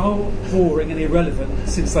been dull, boring and irrelevant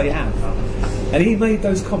since they have. And he made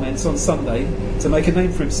those comments on Sunday to make a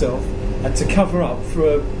name for himself and to cover up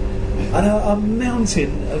for a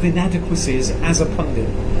mountain of inadequacies as a pundit.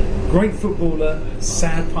 Great footballer,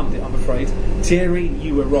 sad pundit, I'm afraid. Thierry,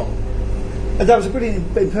 you were wrong. And that was a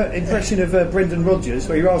brilliant impression of Brendan Rodgers,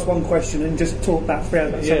 where you asked one question and just talked back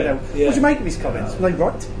about something else. Yeah. What do you make of his comments? Were they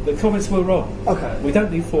right? The comments were wrong. Okay. We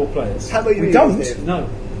don't need 4 players. How about you? We don't? No.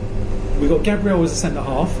 We've got Gabriel as a centre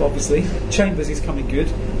half, obviously. Chambers is coming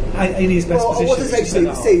good. In his best position. I want to say to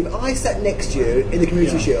you, Steve, I sat next to you in the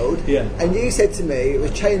Community Shield, and you said to me it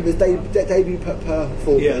was Chambers' debut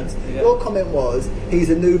performance. Yeah. Your comment was he's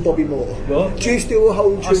a new Bobby Moore. Well, do you still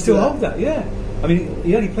hold true? I still hold that. Yeah. I mean,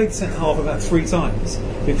 he only played centre half about 3 times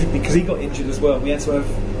because he got injured as well. We had to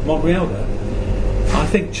have Montreal there. I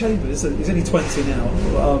think Chambers, he's only 20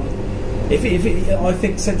 now. I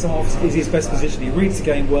think centre half is his best position. He reads the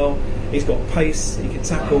game well. He's got pace. He can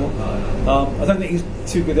tackle. I don't think he's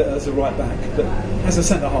too good as a right back, but as a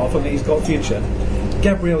centre half, I think he's got future.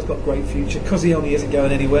 Gabriel's got great future. Koscielny isn't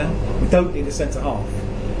going anywhere. We don't need a centre half.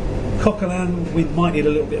 Coquelin, we might need a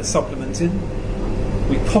little bit of supplementing.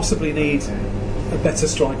 We possibly need a better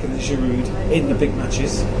striker than Giroud in the big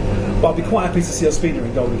matches. But I'll be quite happy to see Ospina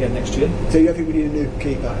in goal again next year. So you don't think we need a new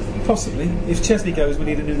keeper? Possibly. If Chesney goes, we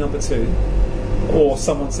need a new number 2, or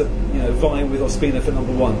someone to vie with Ospina for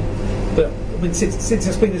number 1. But I mean, since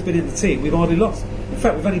Ospina's been in the team, we've hardly lost. In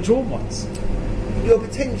fact, we've only drawn once. You're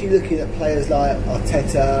potentially looking at players like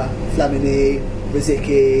Arteta, Flamini,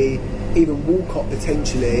 Rosicky, even Walcott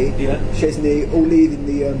potentially, Chesney, all leaving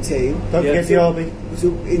the team. Don't forget Diaby. So,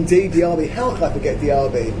 indeed, Diaby. How can I forget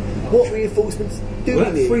Diaby? What reinforcements do we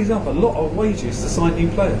need? That frees up a lot of wages to sign new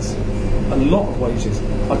players. A lot of wages.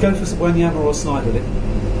 I go for Wanyama or Schneiderlin,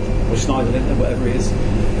 or whatever he is.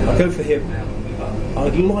 I go for him.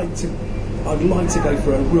 I'd like to go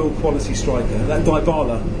for a real quality striker. That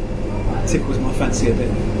Dybala tickles my fancy a bit.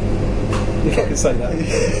 If I can say that.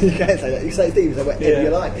 You can say that. You can say Steve, whatever you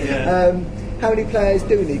like. Yeah. How many players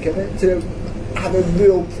do we need, Kevin, to have a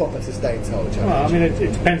real proper sustained title challenge? Well, I mean,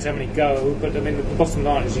 it depends how many go, but I mean, the bottom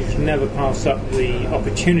line is you should never pass up the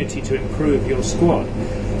opportunity to improve your squad.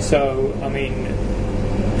 So, I mean,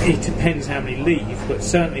 it depends how many leave, but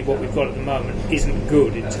certainly what we've got at the moment isn't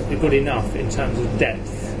good enough in terms of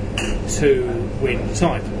depth to win the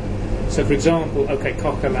title. So, for example,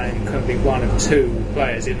 Coquelin can be one of 2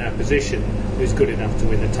 players in that position who's good enough to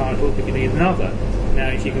win the title, but you need another. Now,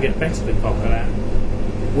 if you can get better than Coquelin,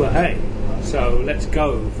 well, hey. So let's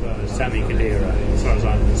go for Sami Khedira, as far as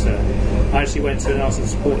I'm concerned. I actually went to an Arsenal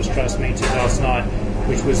Supporters Trust meeting last night,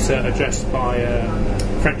 which was addressed by a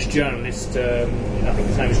French journalist, I think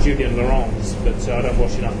his name is Julien Laurence, but I don't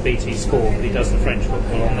watch enough BT Sport, but he does the French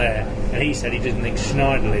football on there, and he said he didn't think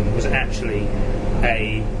Schneiderlin was actually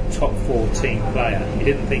a top 14 player. He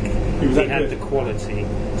didn't think he had the quality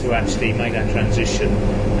to actually make that transition,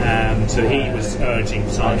 so he was urging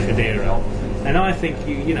Sami Khedira. And I think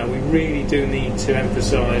we really do need to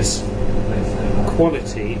emphasise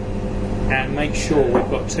quality and make sure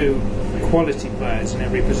we've got 2 quality players in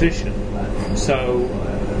every position. So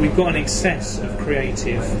we've got an excess of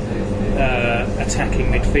creative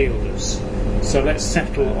attacking midfielders. So let's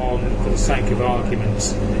settle on, for the sake of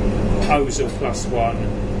argument, Ozil +1,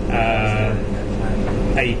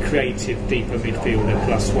 a creative deeper midfielder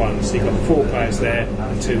 +1. So you've got 4 players there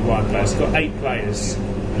and 2 wide players. You've got 8 players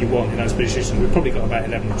you want in those positions. We've probably got about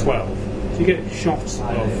 11 or 12. So you get shots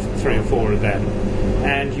of 3 or 4 of them,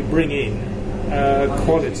 and you bring in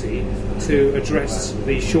quality to address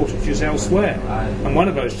the shortages elsewhere. And one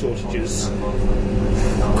of those shortages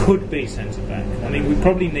could be centre-back. I mean, we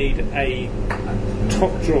probably need a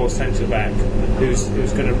top-draw centre-back who's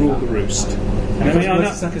going to rule the roost. And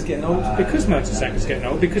Mertesack's getting old? Because Mertesack's getting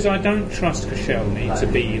old. Because I don't trust Koscielny to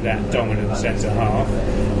be that dominant centre-half.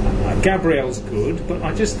 Gabriel's good, but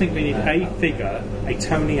I just think we need a figure, a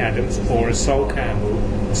Tony Adams or a Sol Campbell,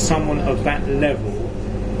 someone of that level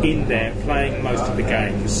in there playing most of the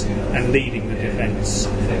games and leading the defence.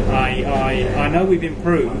 I know we've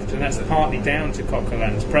improved, and that's partly down to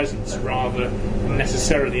Coquelin's presence rather than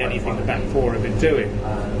necessarily anything the back 4 have been doing,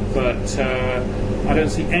 but I don't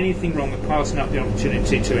see anything wrong with passing up the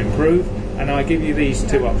opportunity to improve, and I give you these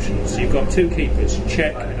 2 options. You've got 2 keepers,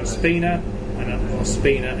 Cech and Ospina, and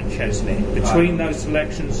Ospina and Chesney. Between those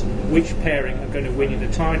selections, which pairing are going to win you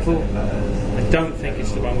the title? I don't think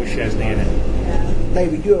it's the one with Chesney in it.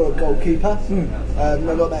 David, you're a goalkeeper. Know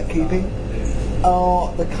a lot about keeping.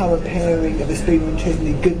 Are the current pairing of Ospina and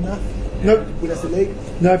Chesney good enough? No. Win us the league?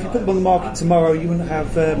 No, if you put them on the market tomorrow, you wouldn't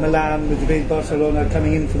have Milan, Madrid, Barcelona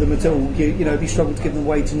coming in for them at all. You know, if you struggle to give them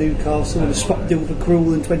away to Newcastle and a swap deal for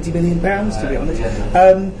Krul and £20 million, to be honest.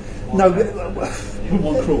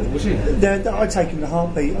 One Krul, was he? I'd take him in a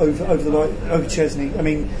heartbeat over Chesney. I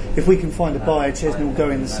mean, if we can find a buyer, Chesney will go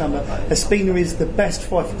in the summer. Ospina is the best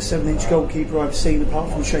 5'7" goalkeeper I've seen, apart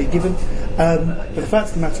from Shea Given. But the fact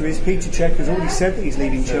of the matter is, Peter Cech has already said that he's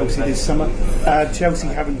leaving Chelsea this summer. Chelsea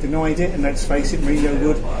haven't denied it, and let's face it, Mourinho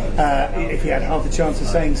would if he had half a chance of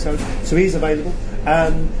saying so. So he's available.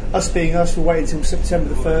 Us being us, we'll wait until September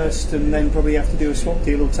the 1st and then probably have to do a swap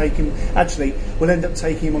deal or take him. Actually, we'll end up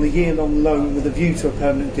taking him on a year-long loan with a view to a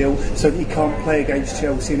permanent deal so that he can't play against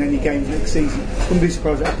Chelsea in any games next season. Wouldn't be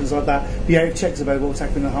surprised if it happens like that. But yeah, if Czech's available, we'll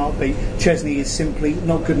take him in a heartbeat. Chesney is simply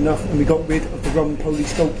not good enough, and we got rid of the wrong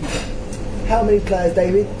Polish goalkeeper. How many players,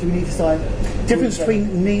 David, do we need to sign? Difference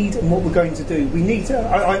between need and what we're going to do. We need to.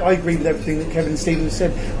 I agree with everything that Kevin and Stephen have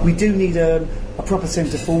said. We do need a proper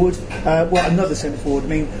centre forward. Another centre forward. I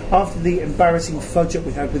mean, after the embarrassing fudge up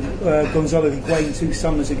we had with Gonzalo Higuain 2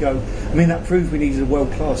 summers ago, I mean that proved we needed a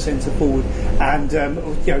world-class centre forward, and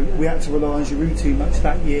we had to rely on Giroud too much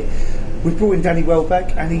that year. We've brought in Danny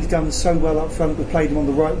Welbeck, and he's done so well up front. We've played him on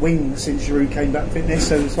the right wing since Giroud came back fitness.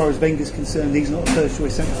 So as far as Wenger's concerned, he's not a first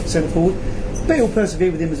choice centre forward. But he'll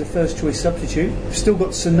persevere with him as a first choice substitute. We've still got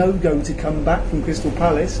Sonogo to come back from Crystal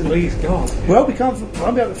Palace. And please God. Well, we can't.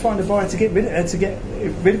 I'll be able to find a buyer to get rid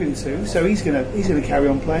of him too. So he's going to carry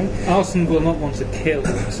on playing. Arsene will not want to kill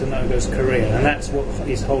Sonogo's career, and that's what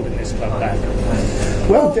is holding this club back.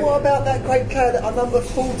 Well, what about that great player at number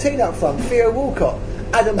 14 up front, Theo Walcott?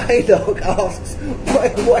 Adam Haydock asks,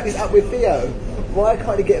 what is up with Theo? Why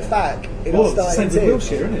can't he get back in our starting team? Same with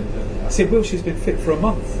Wilshere, isn't it? See, Wilshere's been fit for a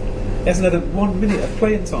month. He hasn't had 1 minute of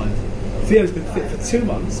playing time. Theo's been fit for 2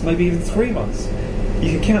 months, maybe even 3 months. You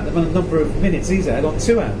can count the number of minutes he's had on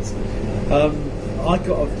 2 hands. I've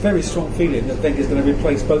got a very strong feeling that Wenger's going to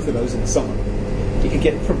replace both of those in the summer. You can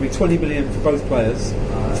get probably 20 million for both players,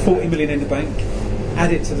 40 million in the bank,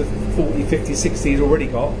 add it to the 40, 50, 60 he's already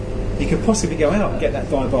got. He could possibly go out and get that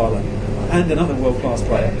Dybala and another world-class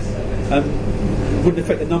player. It wouldn't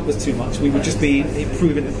affect the numbers too much. We would just be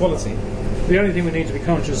improving the quality. The only thing we need to be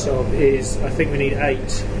conscious of is I think we need 8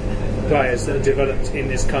 players that are developed in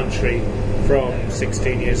this country from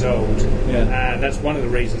 16 years old. Yeah. And that's one of the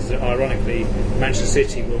reasons that, ironically, Manchester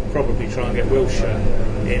City will probably try and get Wilshere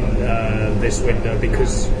in this window,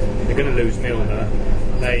 because they're going to lose Milner.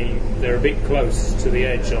 They're a bit close to the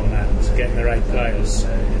edge on that, getting their 8 players.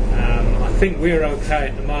 I think we're okay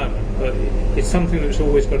at the moment, but it's something that's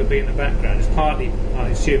always got to be in the background. It's partly, I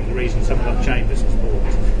assume, the reason someone like Chambers was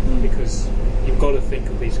bought, because you've got to think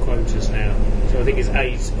of these quotas now. So I think it's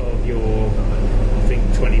 8 of your,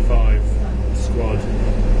 25 squad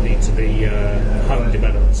need to be home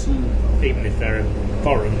developed, even if they're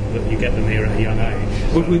foreign, that you get them here at a young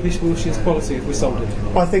age. Would we miss Wilshere's quality if we sold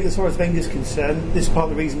him? I think as far as Wenger's concerned, this is part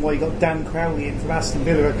of the reason why you got Dan Crowley in from Aston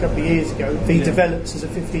Villa a couple of years ago. If he develops as a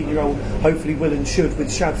 15-year-old, hopefully will and should,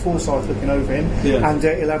 with Shad Forsyth looking over him, and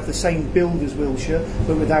he'll have the same build as Wilshere,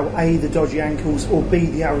 but without A, the dodgy ankles, or B,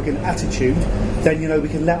 the arrogant attitude, then we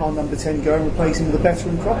can let our number 10 go and replace him with a better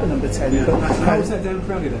and proper number 10. Yeah. But how was that Dan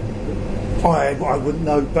Crowley then? I woun't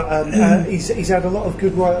know, but he's had a lot of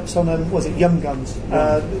good write-ups on Young Guns,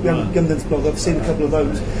 Young Guns blog. I've seen a couple of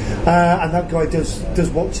those, and that guy does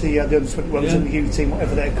watch the under 21s and the youth team,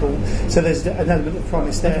 whatever they're called. So there's an element of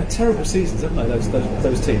promise there. They've had terrible seasons, haven't they?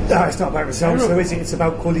 Those teams. No, it's not about results, though, is it? It's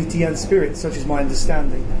about quality and spirit, such is my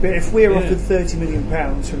understanding. But if we're offered £30 million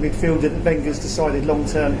for a midfielder that Wenger's decided long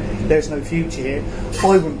term there's no future here,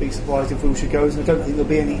 I wouldn't be surprised if Wilshere goes, and I don't think there'll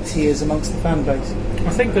be any tears amongst the fan base. I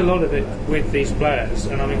think a lot of it with these players,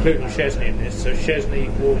 and I'm including Chesney in this, so Chesney,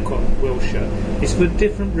 Walcott, Wilshere, it's for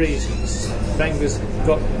different reasons. Wenger's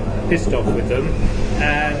got pissed off with them,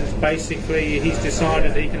 and basically he's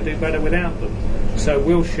decided that he can do better without them. So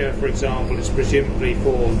Wilshere, for example, is presumably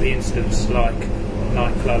for the incidents like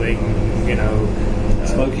night clubbing,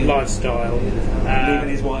 smoking, lifestyle, leaving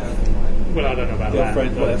his wife. Well, I don't know about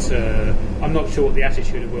that, but I'm not sure what the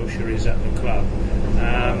attitude of Wilshere is at the club.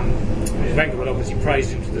 Wenger will obviously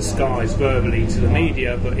praise him to the skies verbally to the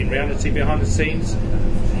media, but in reality, behind the scenes,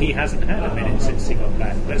 he hasn't had a minute since he got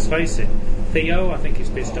back. Let's face it. Theo, I think, is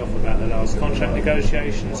pissed off about the last contract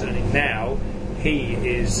negotiations, and now he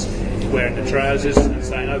is wearing the trousers and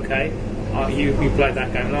saying, OK, you played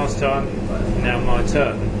that game last time, now my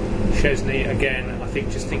turn. Szczesny, again, I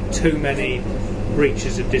think too many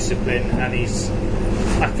breaches of discipline, and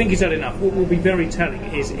I think he's had enough. What will be very telling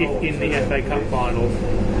is if in the FA Cup final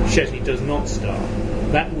Szczesny does not start,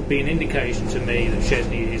 that would be an indication to me that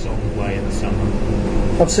Szczesny is on the way in the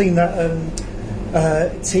summer. I've seen that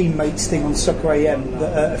teammates thing on Soccer AM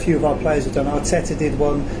that a few of our players have done. Arteta did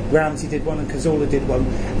one, Ramsey did one, and Cazorla did one.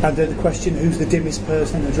 And the question, who's the dimmest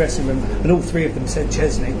person in the dressing room? And all three of them said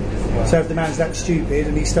Szczesny. Wow. So if the man's that stupid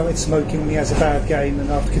and he started smoking when he has a bad game,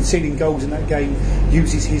 and after conceding goals in that game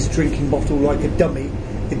uses his drinking bottle like a dummy,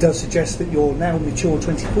 it does suggest that your now mature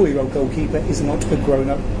 24-year-old goalkeeper is not a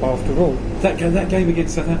grown-up after all. That game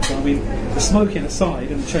against Southampton, I mean, the smoking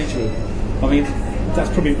aside and the change room, I mean, that's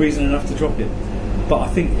probably reason enough to drop it. But I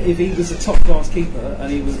think if he was a top-class keeper and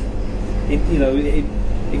he was,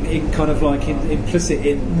 implicit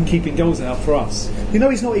in keeping goals out for us. You know,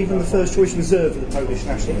 he's not even the first choice reserve of the Polish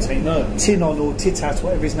national team. No. Tinon or Titat,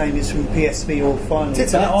 whatever his name is, from PSV or final.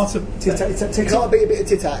 Titat. Can't be a bit of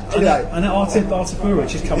Titat. Anyway. And that Artem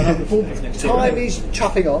Buric is coming up with Bournemouth next year. Time is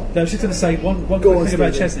chuffing on. I was just going to say one quick thing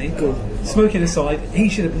about Szczesny. Smoking aside, he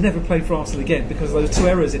should have never played for Arsenal again because of those two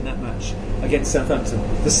errors in that match against Southampton.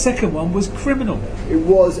 The second one was criminal. It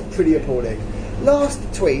was pretty appalling. Last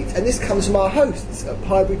tweet, and this comes from our hosts at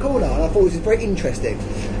Piebury Corner, and I thought this was very interesting.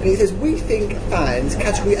 And he says, we think fans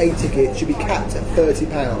category A tickets should be capped at £30.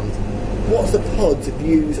 What's the pod's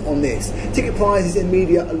views on this? Ticket prices in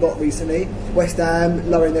media a lot recently. West Ham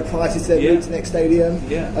lowering their prices to their move to the next stadium.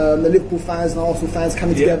 The Liverpool fans and Arsenal fans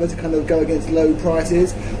coming together to kind of go against low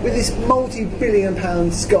prices. With this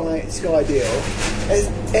multi-billion-pound Sky deal,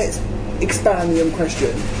 it's expanding on question.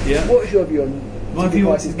 What's your view on ticket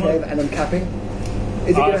prices, Kev, and on capping? Is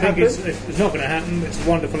it going to happen? It's not going to happen. It's a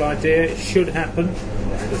wonderful idea. It should happen.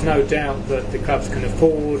 There's no doubt that the clubs can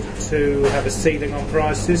afford to have a ceiling on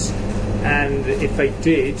prices, and if they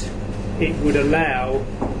did, it would allow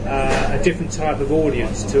a different type of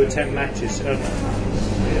audience to attend matches and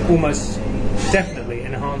almost definitely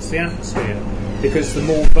enhance the atmosphere, because the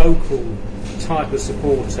more vocal type of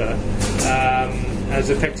supporter has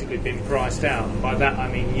effectively been priced out. By that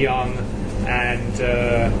I mean young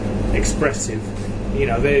and expressive. You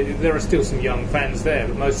know, there are still some young fans there,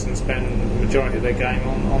 but most of them spend the majority of their game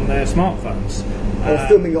on their smartphones. Or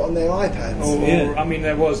filming it on their iPads. I mean,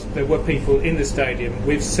 there were people in the stadium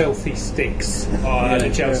with selfie sticks at the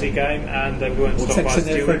Chelsea game, and they weren't stopped by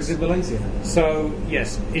their friends in Malaysia. So,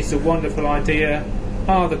 yes, it's a wonderful idea.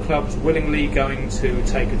 Are the clubs willingly going to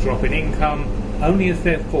take a drop in income? Only if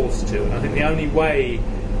they're forced to. And I think the only way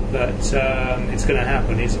that it's going to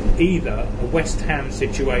happen is either a West Ham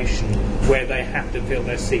situation where they have to fill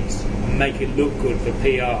their seats and make it look good for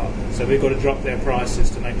PR, so they've got to drop their prices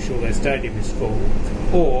to make sure their stadium is full,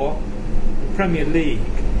 or the Premier League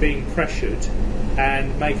being pressured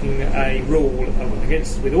and making a rule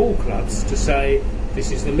with all clubs to say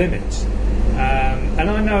this is the limit. And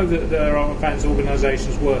I know that there are fans'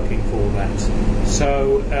 organisations working for that,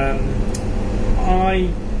 so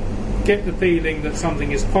I get the feeling that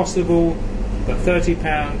something is possible, but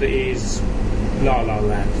 £30 is la la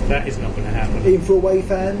land. That is not going to happen. Even for away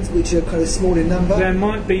fans, which are kind of small in number? There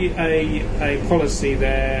might be a policy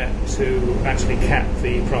there to actually cap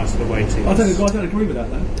the price of away tickets. I don't agree with that,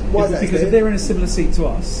 though. Why is that? Because if they're in a similar seat to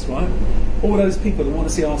us, right, all those people that want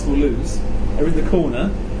to see Arsenal lose are in the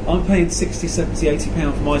corner. I'm paying £60, £70,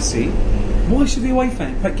 £80 for my seat. Why should the away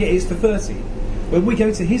fan get his for 30? When we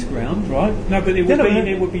go to his ground, right? No, but it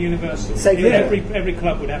would be universal. Every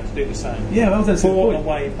club would have to do the same. Yeah, well, that's for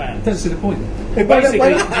away fans. Don't see the point.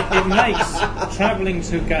 Basically, it makes travelling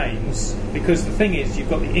to games, because the thing is, you've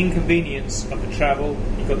got the inconvenience of the travel,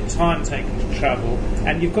 you've got the time taken to travel,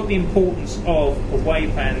 and you've got the importance of away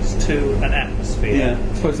fans to an atmosphere. Yeah,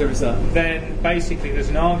 I suppose there is that. Then basically, there's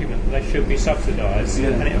an argument that they should be subsidised,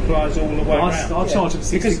 and it applies all the way around. I'll charge them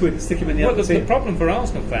 60 quid and stick them in the other tier. The problem for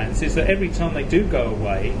Arsenal fans is that every time they do go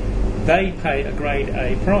away, they pay a grade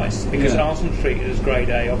A price, because Arsenal treat it as grade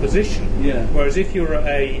A opposition. Whereas if you're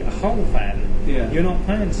a Hull fan, you're not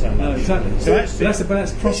paying so much. No, exactly. So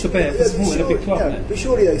that's cross the bear for supporting a big club. But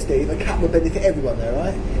surely though, Steve, a cap would benefit everyone there,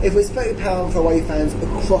 right? If it's £30 for away fans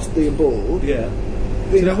across the board, do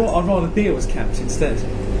you know what? I'd rather beer was capped instead.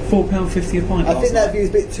 £4.50 a pint. I think that view is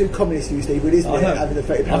a bit too communist for you, Steve, isn't it? Having the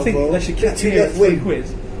 £30 I think they should cap beer at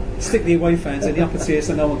 £3. Stick the away fans in the upper tier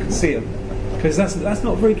so no one can see them. Because that's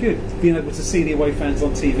not very good, being able to see the away fans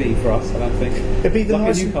on TV for us, I don't think. It'd be in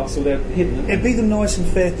Newcastle, they're hidden. It'd be the nice and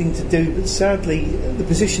fair thing to do, but sadly, the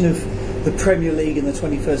position of the Premier League in the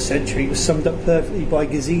 21st century was summed up perfectly by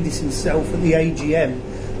Gazidis himself at the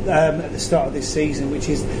AGM at the start of this season, which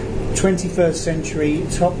is 21st century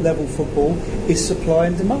top level football is supply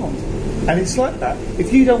and demand. And it's like that.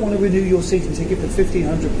 If you don't want to renew your season ticket for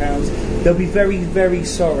 £1,500, they'll be very, very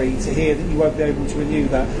sorry to hear that you won't be able to renew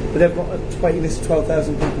that. But they've got a waiting list of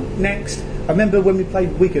 12,000 people. Next, I remember when we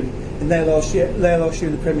played Wigan in there last year in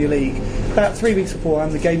the Premier League. About 3 weeks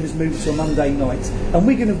beforehand, the game was moved to a Monday night. And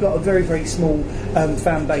Wigan have got a very, very small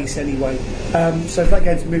fan base anyway. So if that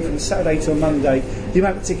game's moved from a Saturday to a Monday, the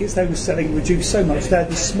amount of tickets they were selling reduced so much. They had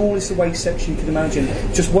the smallest away section you can imagine.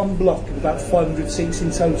 Just one block of about 500 seats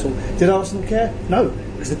in total. Did Arsenal care? No,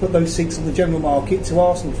 because they put those seats on the general market to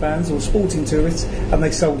Arsenal fans or sporting tourists, and they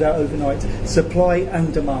sold out overnight. Supply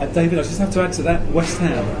and demand. David, I just have to add to that, West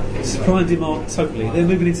Ham, supply and demand totally. They're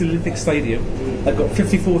moving into the Olympic Stadium. They've got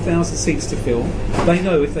 54,000 seats to fill. They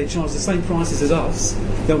know if they charge the same prices as us,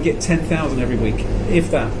 they'll get 10,000 every week, if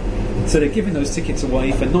that. So they're giving those tickets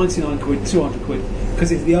away for 99 quid, 200 quid,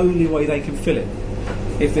 because it's the only way they can fill it.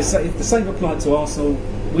 If the same applied to Arsenal,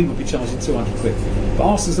 we would be charging 200 quid. But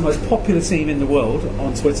Arsenal's the most popular team in the world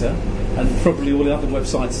on Twitter, and probably all the other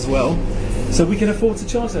websites as well. So we can afford to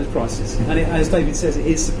charge those prices. And as David says, it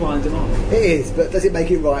is supply and demand. It is, but does it make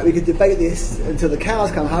it right? We could debate this until the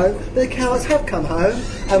cows come home, but the cows have come home,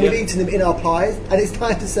 and we've eaten them in our pies, and it's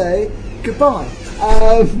time to say goodbye.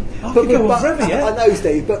 I know,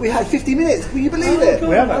 Steve, but we had 50 minutes. Will you believe it?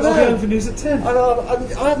 We have. I'll be home for news at 10.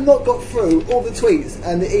 I have not got through all the tweets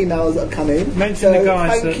and the emails that have come in. Mention the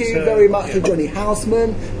guys. Thank you very much to Johnny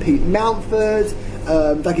Houseman, Pete Mountford,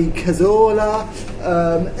 Dougie Cazorla.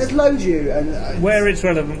 There's loads of you. And where it's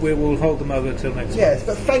relevant, we will hold them over until next Yes,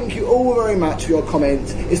 month. but thank you all very much for your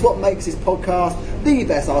comments. It's what makes this podcast the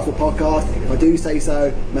best Arsenal podcast, if I do say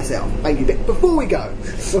so myself. Thank you. But before we go,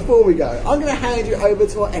 I'm going to hand you over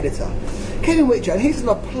to our editor, Kevin Whitcher, and he's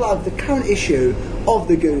going to plug the current issue of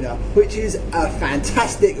the Gooner, which is a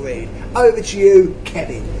fantastic read. Over to you,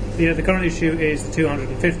 Kevin. Yeah, the current issue is the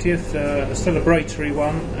 250th, a celebratory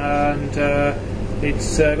one, and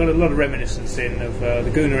it's got a lot of reminiscence of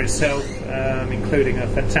the Gooner itself, including a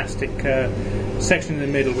fantastic section in the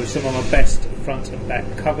middle with some of our best front and back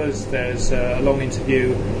covers. There's a long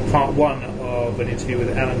interview, part one of an interview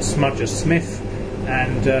with Alan Smudger Smith,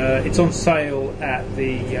 and it's on sale at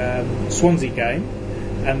the Swansea game.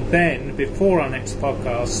 And then, before our next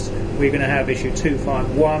podcast, we're going to have issue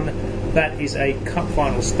 251. That is a cup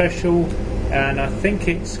final special, and I think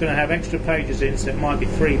it's going to have extra pages in, so it might be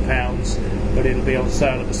 £3, but it'll be on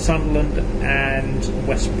sale at the Sunderland and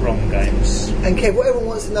West Brom games. And Kev, what everyone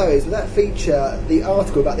wants to know is, will that feature the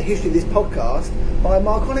article about the history of this podcast by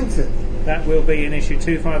Marc Ollington? That will be in issue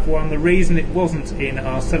 251. The reason it wasn't in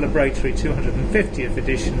our celebratory 250th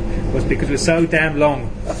edition was because it was so damn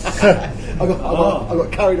long. I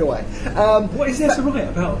got carried away. What is there to write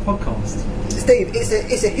about a podcast? Steve,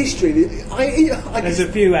 it's a history. There's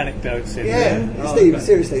a few anecdotes in there. Steve,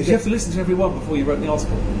 seriously. Did you have to listen to every one before you wrote the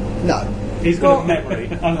article? No. He's got a memory,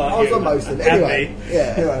 unlike I was you. on most of them. Anyway,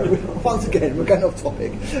 once again, we're going off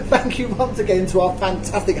topic. Thank you once again to our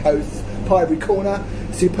fantastic hosts, Piebury Corner.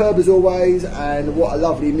 Superb as always, and what a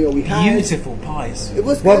lovely meal we had. Beautiful pies. It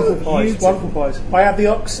was Wonderful pies. I had the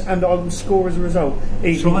ox, and I will score as a result.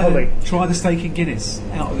 Try the steak and Guinness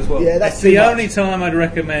out as well. Yeah, that's the only time I'd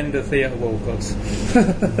recommend a Theo Walcott's.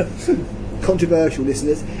 Controversial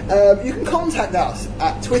listeners. You can contact us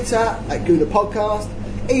at Twitter at Gooner Podcast,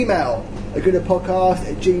 email at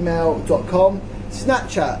goonerpodcast@gmail.com,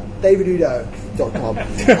 Snapchat davidudo.com.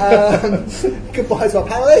 Goodbye to our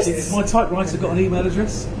panellists. Has my typewriter got an email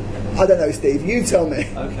address? I don't know, Steve. You tell me.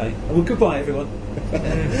 Okay. Well, goodbye, everyone.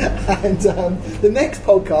 And the next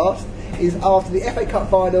podcast is after the FA Cup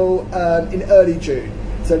final in early June.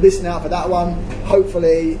 So listen out for that one.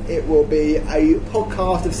 Hopefully it will be a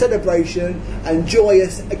podcast of celebration and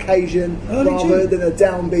joyous occasion rather than a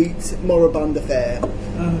downbeat moribund affair.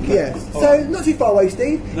 Okay. Yes. So not too far away,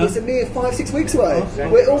 Steve. No. It's a mere 5-6 weeks away.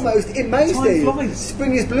 Exactly. We're almost in May, Time Steve. flies.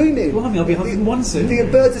 Spring is blooming. Blimey, I'll be 101 soon. The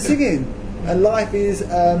birds are singing. And life is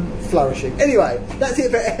flourishing. Anyway, that's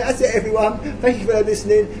it, everyone. Thank you for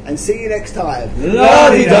listening, and see you next time.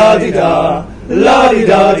 La-di-da-di-da,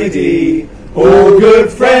 la-di-da-di-dee. All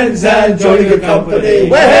good friends and jolly good company.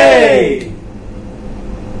 Way!